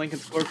Abraham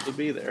Lincoln's corpse would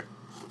be there.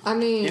 I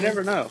mean, You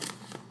never know.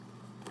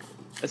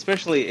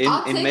 Especially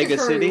I'll in take Mega a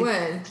Kirby City.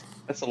 win.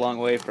 That's a long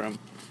way from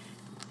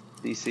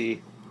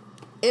DC.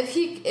 If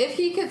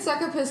he could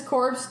suck up his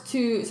corpse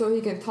so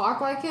he can talk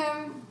like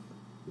him,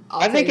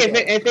 I think take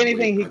it. if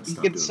anything, Wait, he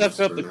stop could doing suck this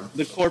up right now.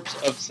 the corpse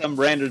of some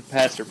random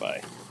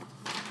passerby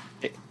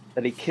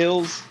that he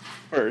kills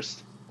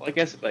first. Well, I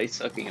guess by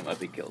sucking him up,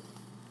 he killed.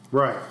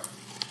 Right.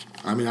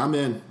 I mean, I'm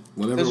in.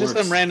 Whatever It's just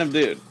works. some random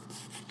dude.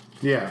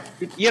 Yeah.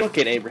 You don't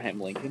get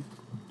Abraham Lincoln.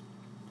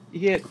 You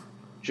get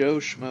Joe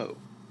Schmo.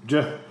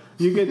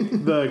 You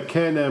get the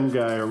Ken M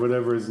guy or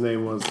whatever his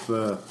name was,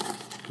 the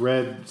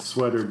red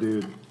sweater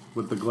dude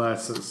with the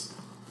glasses.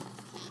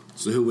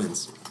 So who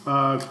wins?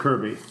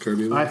 Kirby.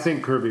 Kirby wins? I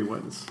think Kirby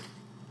wins.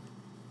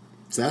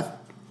 Seth?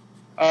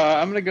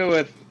 I'm gonna go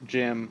with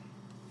Jim.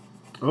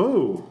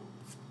 Oh.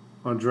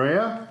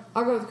 Andrea?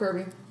 I'll go with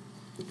Kirby.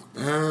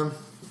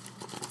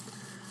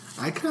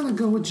 I kind of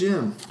go with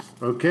Jim.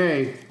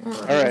 Okay. All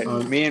right,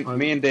 On- me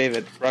and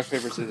David. Rock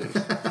paper scissors.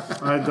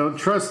 I don't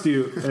trust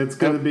you. It's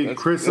going to be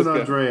Let's- Chris let's and go.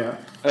 Andrea.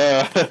 All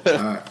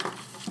right.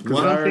 'Cause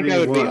One, I I already think I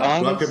would be won.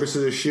 on. rock, paper,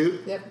 scissors,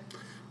 shoot. Yep.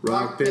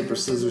 Rock, paper,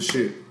 scissors,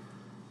 shoot.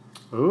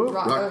 Ooh.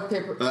 Rock,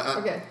 paper.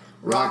 Okay.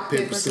 Rock,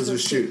 paper,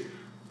 scissors, shoot.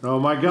 Oh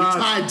my God.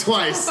 Tied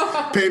twice.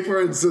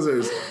 Paper and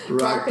scissors.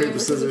 Rock, paper,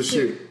 scissors,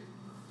 shoot.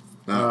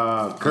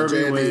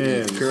 Kirby Andrea beat me.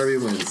 wins. Kirby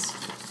wins.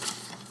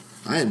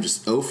 I am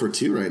just 0 for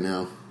 2 right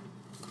now.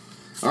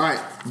 All right,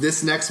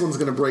 this next one's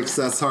going to break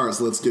Seth's heart,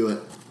 so let's do it.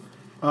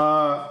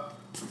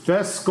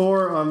 Best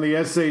score on the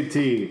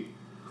SAT.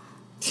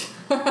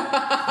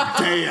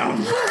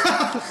 Damn.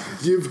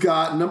 You've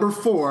got number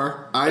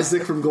 4,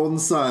 Isaac from Golden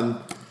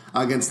Sun,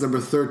 against number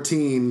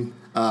 13,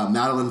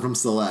 Madeline from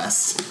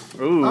Celeste.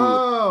 Ooh,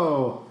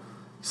 Oh.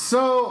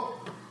 So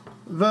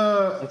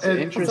That's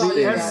the interesting.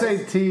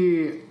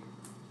 SAT.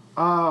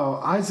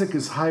 Oh, Isaac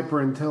is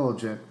hyper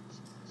intelligent.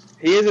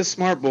 he is a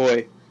smart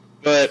boy,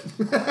 but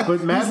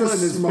But Madeline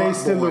is smart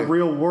based in the boy.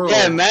 real world.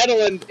 yeah,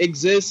 Madeline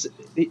exists.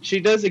 She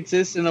does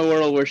exist in a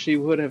world where she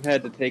would have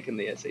had to taken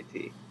the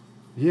SAT.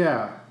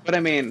 Yeah. But I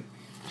mean,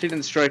 she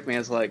didn't strike me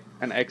as like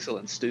an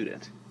excellent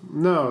student.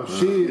 No,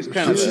 she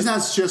kind of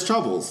She has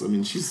troubles. I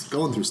mean, she's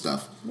going through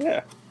stuff.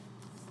 Yeah.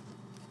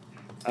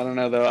 I don't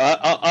know though.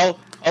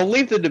 I'll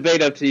leave the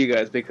debate up to you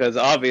guys because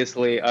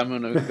obviously I'm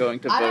going to I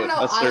don't vote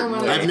know a certain either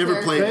one. way. I've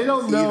never played They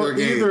don't know either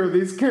game. either of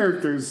these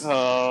characters.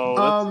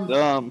 Oh, that's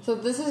dumb. So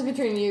this is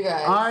between you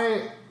guys.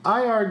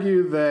 I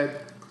argue that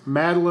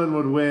Madeline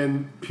would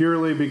win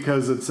purely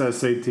because it's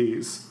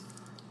SATs.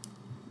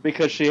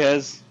 Because she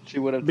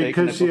would have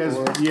taken Because it she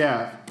before. has,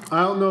 yeah.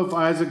 I don't know if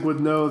Isaac would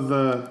know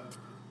the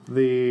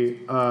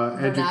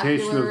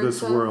education of and this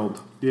stuff?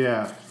 world.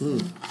 Yeah.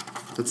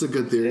 That's a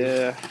good theory.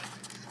 Yeah.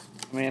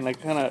 I mean,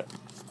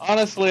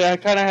 honestly, I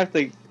kind of have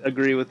to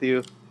agree with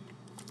you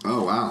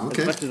Oh, wow. as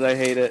Okay. much as I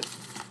hate it.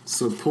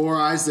 So poor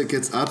Isaac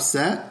gets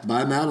upset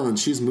by Madeline.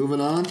 She's moving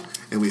on,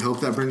 and we hope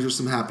that brings her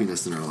some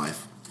happiness in her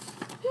life.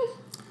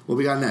 What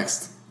we got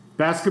next?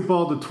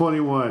 Basketball to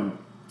 21.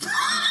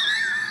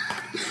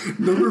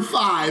 Number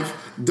 5,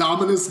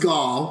 Dominus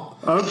Gall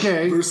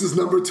Okay. versus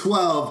number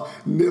 12,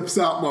 Nips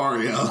Out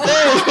Mario. Now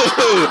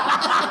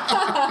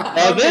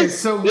Okay, this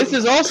so-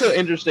 is also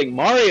interesting.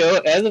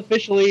 Mario has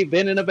officially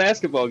been in a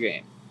basketball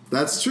game.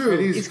 That's true.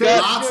 And he's He's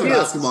got got lots of skills.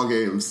 basketball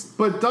games.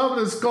 But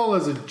Dominus Skull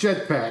has a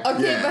jetpack.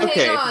 okay, Yeah. but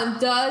Okay. hang on.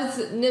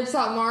 Does Nips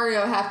Out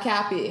Mario have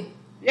Cappy?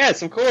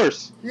 Yes, of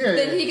course. Yeah.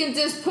 Then he can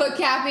just put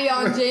Cappy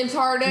on James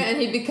Harden, and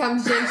he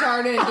becomes James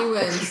Harden, and he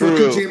wins. True.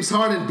 Could James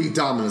Harden beat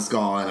Dominus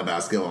Gall in a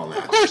basketball match?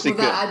 Of course he Well,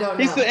 could. that I don't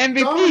He's know. the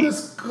MVP.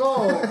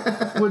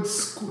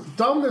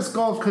 Dominus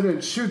Skull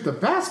couldn't shoot the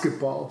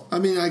basketball. I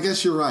mean, I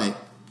guess you're right.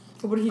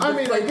 What he I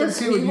mean, I guess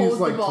he would use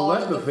like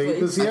telepathy.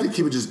 Does he I have think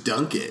he would just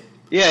dunk it.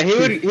 Yeah,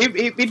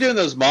 he'd be doing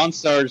those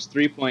Monstars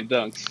 3-point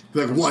dunks.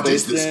 Like, what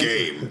is Space this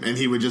Jam. game? And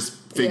he would just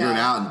figure it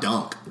Yeah. out and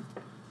dunk.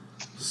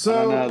 So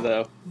I don't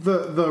know,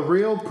 though. the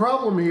real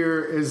problem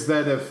here is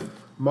that if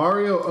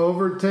Mario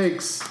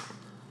overtakes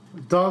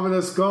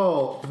Dominus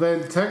Gull,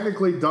 then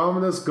technically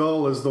Dominus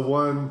Gull is the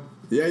one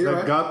Yeah, you're that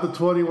right. got the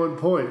 21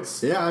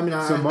 points. Yeah, I mean,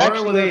 So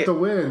Mario would Actually- have to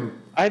win.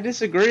 I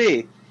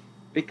disagree.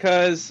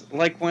 Because,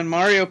 like, when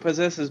Mario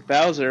possesses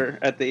Bowser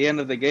at the end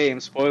of the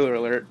game, spoiler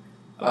alert,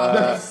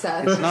 That's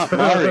sad. it's not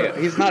Mario.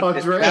 He's not.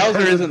 Andrea Bowser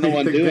hasn't isn't the beat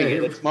one the doing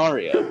game. it. It's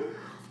Mario.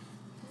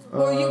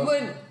 Well, you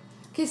would.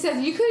 Okay,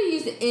 Seth, you could have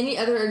used any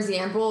other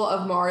example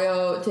of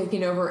Mario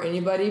taking over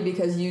anybody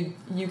because you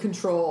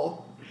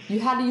control. You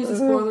had to use a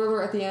spoiler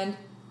alert at the end.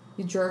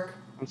 You jerk.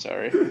 I'm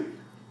sorry.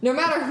 No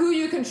matter who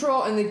you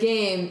control in the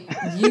game,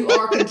 you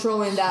are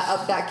controlling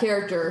that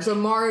character. So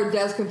Mario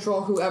does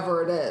control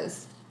whoever it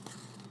is.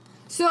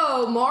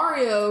 So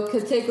Mario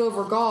could take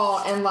over Gaul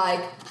and like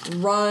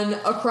run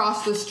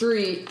across the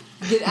street,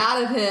 get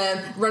out of him,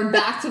 run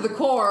back to the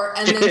court,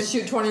 and then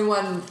shoot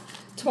 21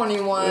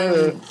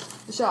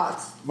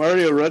 shots.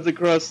 Mario runs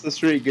across the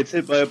street, gets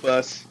hit by a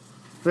bus,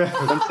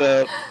 jumps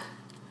out.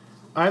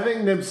 I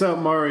think Nips Out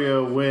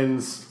Mario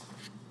wins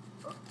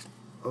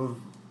a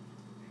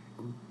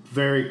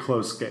very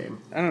close game.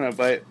 I don't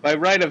know, by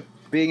right of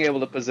being able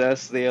to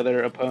possess the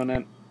other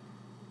opponent.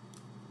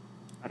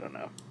 I don't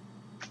know.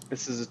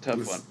 This is a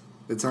tough one.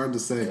 It's hard to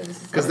say. This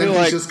is Because I then feel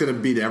he's like- just going to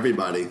beat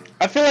everybody.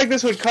 I feel like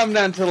this would come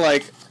down to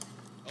like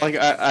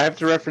I have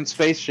to reference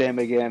Space Jam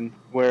again,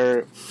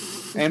 where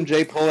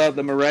MJ pulled out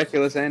the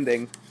miraculous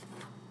ending,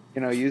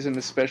 using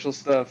the special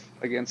stuff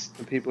against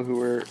the people who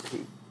were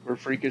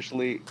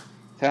freakishly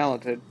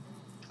talented.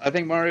 I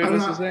think Mario I'm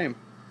does not- the same.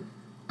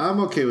 I'm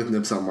okay with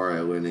Nips on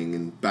Mario winning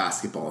in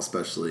basketball,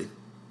 especially.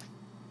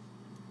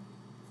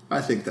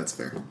 I think that's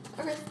fair.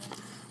 Okay.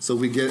 So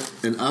we get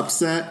an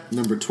upset.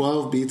 Number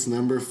 12 beats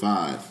number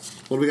 5.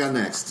 What do we got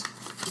next?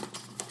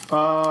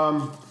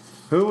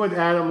 Who would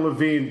Adam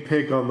Levine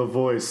pick on The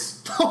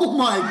Voice? Oh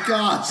my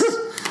gosh!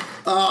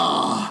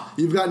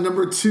 You've got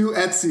number 2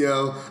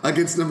 Ezio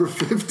against number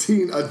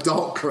 15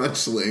 Adult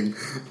Crunchling.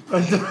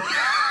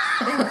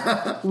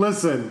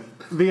 Listen,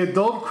 the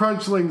adult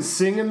Crunchlings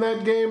sing in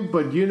that game,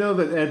 but you know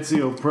that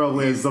Ezio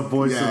probably is the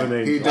voice Yeah, of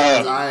an he angel.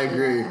 does. I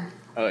agree.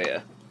 Oh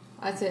yeah.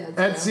 I'd say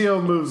that's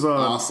Ezio moves on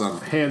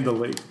Awesome.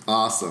 handily.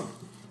 Awesome.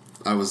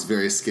 I was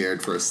very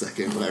scared for a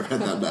second when I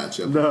read that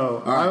matchup.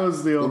 No, All right, I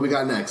was the only. What we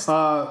got next?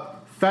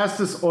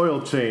 Fastest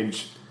oil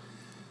change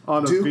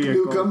on a Duke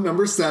vehicle. Nukem,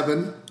 number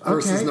 7,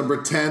 versus Okay.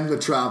 number 10, The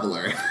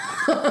Traveler.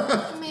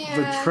 Man.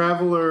 The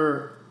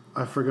Traveler,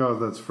 I forgot what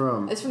that's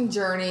from. It's from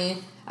Journey.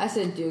 I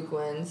said Duke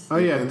wins. Oh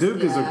yeah, Duke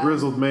is a Yeah.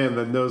 grizzled man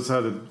that knows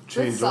how to This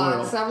change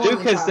sucks. oil. I won Duke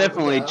the has Traveler,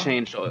 definitely though.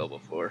 changed oil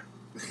before.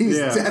 He's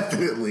Yeah.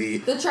 definitely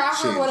The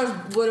Traveler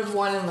changed. would have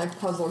won in like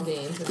puzzle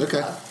games and Okay.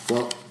 stuff.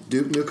 Well,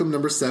 Duke Nukem,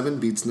 number 7,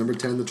 beats number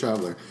 10, The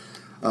Traveler.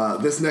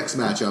 This next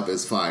matchup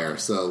is fire,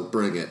 so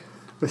bring it.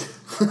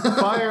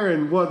 Fire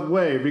in what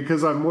way?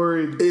 Because I'm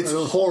worried. It's I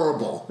don't-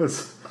 horrible.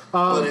 it's-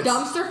 But it's-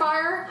 Dumpster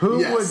fire? who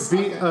Yes. would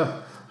beat?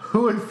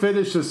 Who would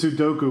finish a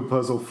Sudoku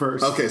puzzle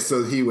first? Okay,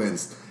 so he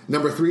wins.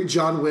 Number 3,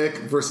 John Wick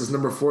versus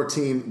number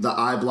 14, the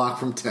eye block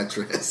from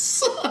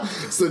Tetris.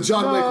 So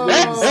John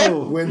Wick No.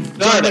 wins.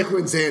 John Wick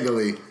wins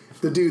handily.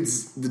 The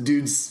dude's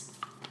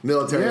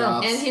military Yeah.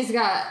 ops. And he's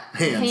got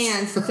Hands.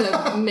 hands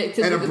to make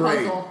to And do a the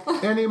brain. puzzle.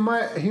 And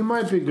he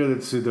might be good at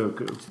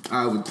Sudoku.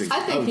 I would think. I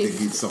think he's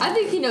he's. somewhat I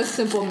think he knows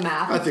simple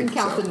math. I He think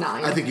can count so. to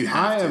 9. I think you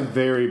have I to. am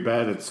very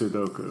bad at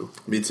Sudoku.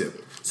 Me too.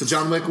 So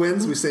John Wick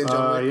wins. We say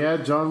John Wick. Yeah,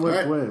 John Wick All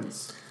right.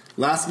 wins.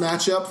 Last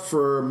matchup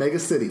for Mega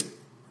City.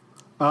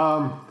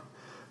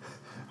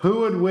 Who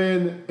would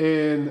win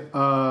in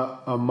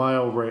a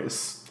mile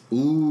race?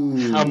 Ooh.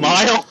 A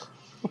mile?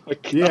 Oh my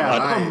God. Yeah, All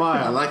right, a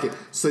mile. I like it.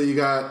 So you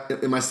got,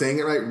 am I saying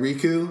it right?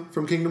 Riku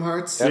from Kingdom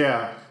Hearts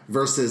Yeah.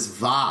 versus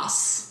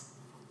Voss.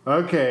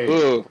 Okay.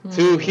 Ooh,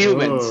 2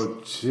 humans. Oh,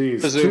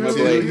 jeez.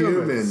 Presumably. Two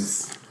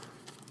humans.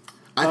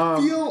 I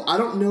feel, I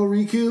don't know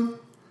Riku,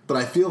 but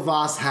I feel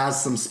Voss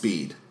has some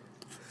speed.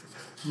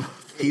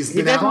 He's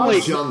been out in the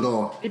definitely-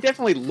 jungle. He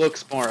definitely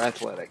looks more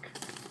athletic.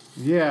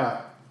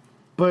 Yeah.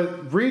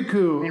 But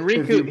Riku, I mean,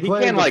 if you Riku, he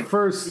play can the like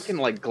first, he can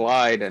like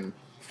glide and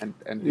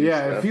do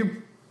yeah, stuff. if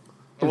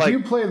Like-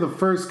 you play the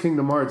first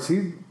Kingdom Hearts,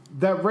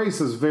 that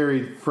race is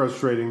very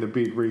frustrating to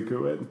beat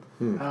Riku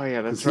in. Oh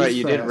yeah, that's He's right.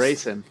 You did fast.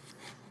 race him.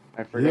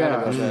 I forgot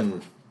Yeah. about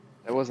that.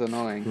 That was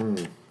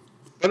annoying.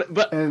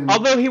 But And-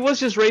 although he was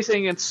just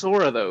racing against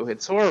Sora though,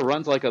 Sora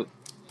runs like a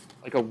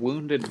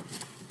wounded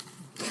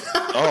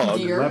dog.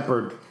 Deer.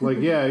 Leopard. Like,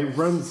 yeah, he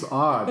runs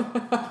odd.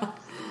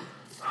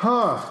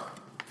 Huh.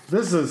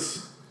 This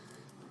is,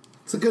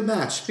 It's a good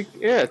match.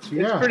 Yeah, it's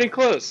Yeah. pretty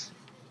close.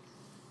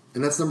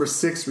 And that's number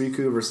 6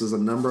 Riku versus a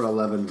number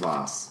 11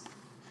 Voss.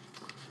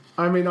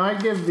 I mean, I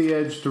give the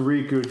edge to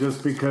Riku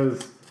just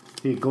because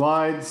he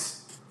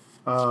glides.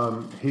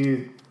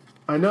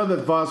 I know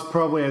that Voss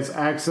probably has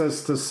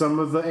access to some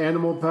of the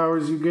animal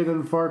powers you get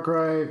in Far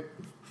Cry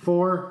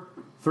 4,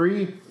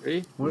 3.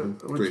 Three? Which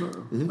 3.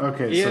 one?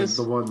 Okay, He so is.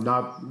 the one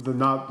not the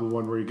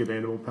one where you get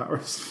animal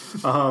powers.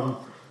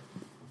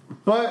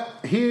 But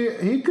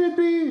he could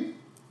be,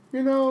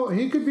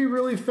 he could be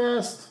really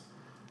fast.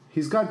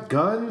 He's got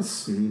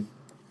guns.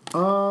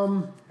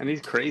 And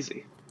he's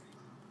crazy.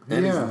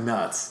 And Yeah. he's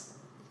nuts.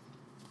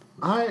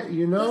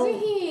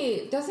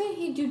 Doesn't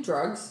he do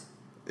drugs?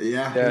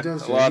 Yeah, Yeah, he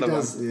does. a lot he of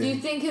does, Do yeah. you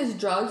think his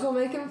drugs will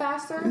make him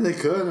faster? They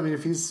could. I mean,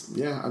 if he's,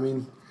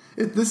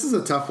 this is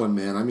a tough one,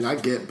 man. I mean, I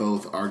get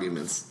both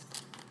arguments.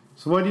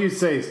 So what do you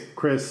say,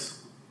 Chris?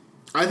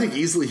 I think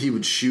easily he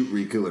would shoot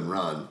Riku and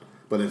run,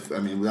 but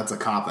that's a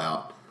cop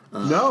out.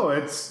 No,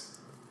 he's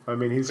a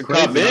crazy.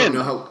 cop I in.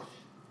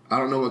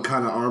 don't know what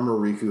kind of armor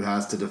Riku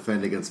has to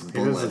defend against He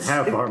bullets. doesn't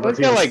have armor. He's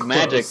He got has like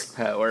magic clothes.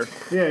 power.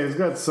 Yeah, he's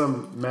got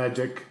some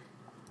magic.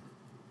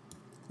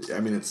 I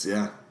mean,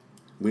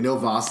 we know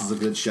Voss is a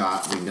good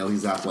shot. We know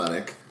he's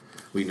athletic.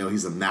 We know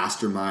he's a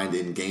mastermind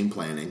in game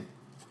planning.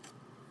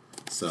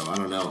 So I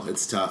don't know.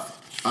 It's tough.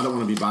 I don't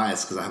want to be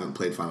biased because I haven't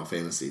played Final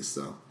Fantasy.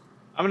 So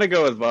I'm gonna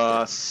go with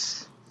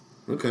Voss.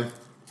 okay.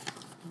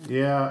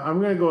 Yeah, I'm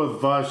gonna go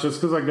with Voss just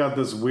because I got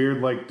this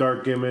weird, like,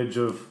 dark image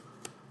of,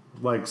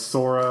 like,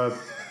 Sora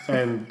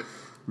and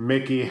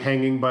Mickey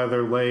hanging by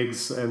their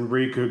legs and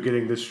Riku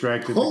getting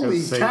distracted Holy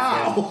because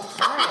cow!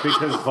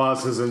 because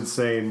Voss is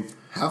insane.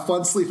 Have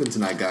fun sleeping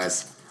tonight,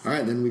 guys. All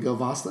right, then we go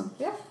Voss then.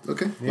 Yeah.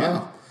 Okay. Yeah.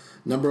 Wow.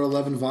 Number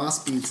 11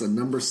 Voss beats a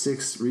number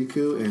 6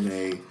 Riku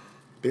in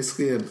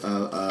basically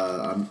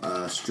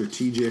a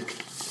strategic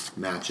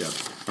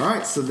matchup. All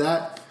right, so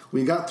that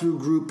we got through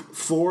Group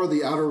 4,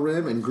 the Outer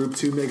Rim, and Group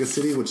 2, Mega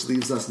City, which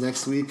leaves us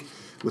next week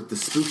with the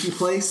Spooky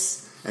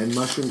Place and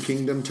Mushroom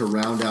Kingdom to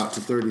round out to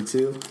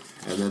 32,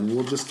 and then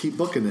we'll just keep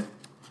booking it.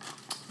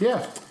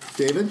 Yeah.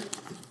 David?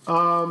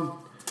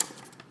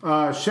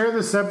 Share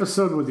this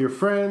episode with your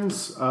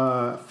friends,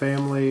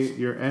 family,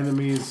 your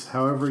enemies,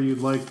 however you'd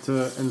like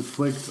to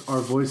inflict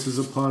our voices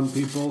upon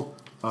people,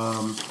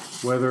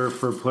 whether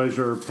for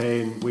pleasure or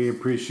pain. We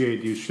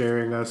appreciate you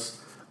sharing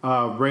us.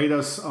 Rate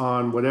us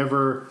on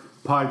whatever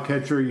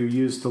podcatcher you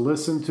use to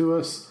listen to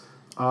us,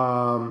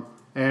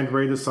 and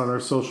rate us on our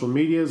social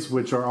medias,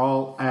 which are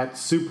all at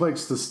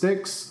Suplex the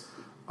Sticks.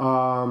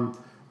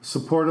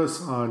 Support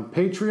us on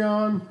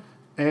Patreon.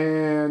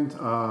 And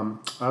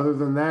other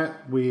than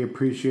that, we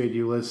appreciate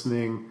you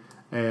listening.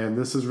 And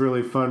this is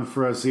really fun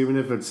for us, even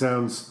if it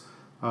sounds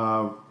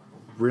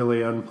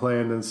really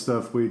unplanned and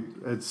stuff.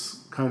 It's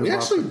kind of We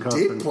off actually the cuff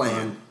did and plan.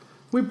 fun.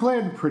 We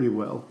planned pretty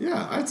well.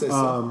 Yeah, I'd say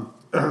so.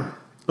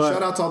 But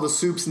Shout out to all the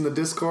soups in the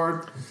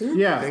Discord.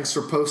 yeah, Thanks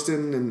for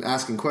posting and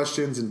asking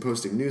questions and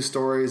posting news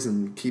stories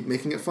and keep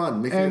making it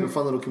fun, making it a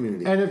fun little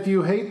community. And if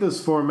you hate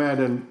this format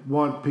and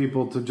want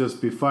people to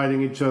just be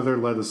fighting each other,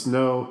 let us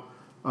know.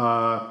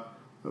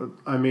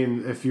 I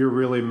mean, if you're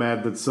really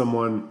mad that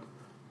someone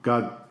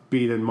got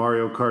beat in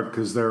Mario Kart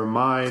because they're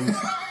mine,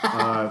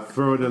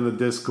 throw it in the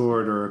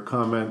Discord or a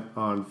comment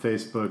on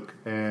Facebook.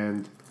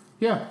 And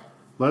yeah,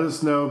 let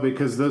us know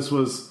because this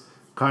was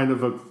kind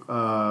of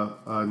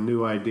a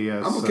new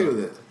idea. I'm okay with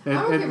it.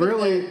 It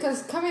really,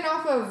 because coming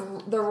off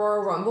of the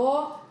Royal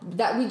Rumble,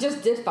 that we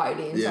just did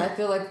fighting, Yeah. so I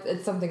feel like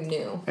it's something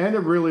new. and it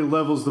really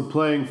levels the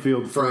playing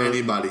field For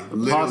anybody.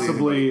 Literally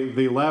possibly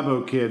anybody. the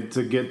Labo kid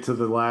to get to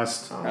the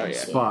last Oh yeah,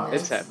 spot.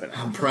 it's happening.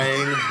 I'm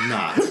praying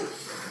not.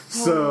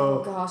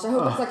 So Gosh, I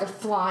hope it's like a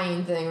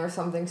flying thing or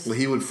something. Well,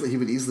 he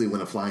would easily win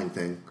a flying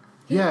thing.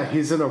 yeah,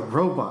 he's in a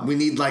robot. We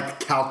need like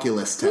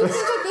calculus Who tests.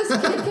 thinks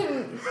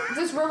that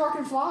this robot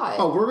can fly?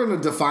 Oh, we're going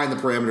to define the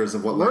parameters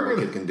of what Lego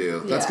Kid can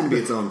do. That's Yeah. going to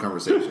be its own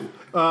conversation.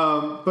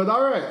 But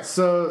all right,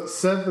 so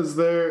Seth, is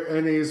there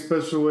any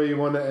special way you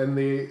want to end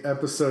the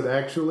episode?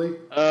 Actually,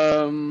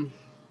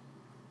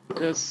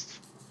 Just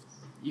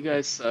you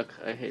guys suck.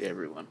 I hate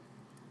everyone.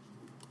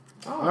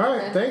 Oh, all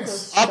right, okay. thanks.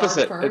 So sharp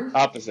Opposite. turn.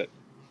 Opposite.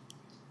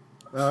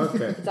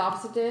 Okay, It's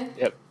opposite day.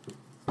 Yep.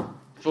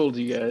 Fooled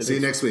you guys. See you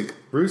next week.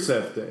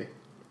 Rusev Day.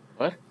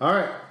 What? All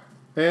right,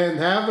 and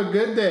have a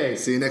good day.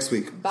 See you next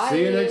week. Bye.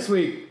 See you next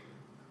week.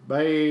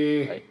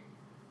 Bye. Bye.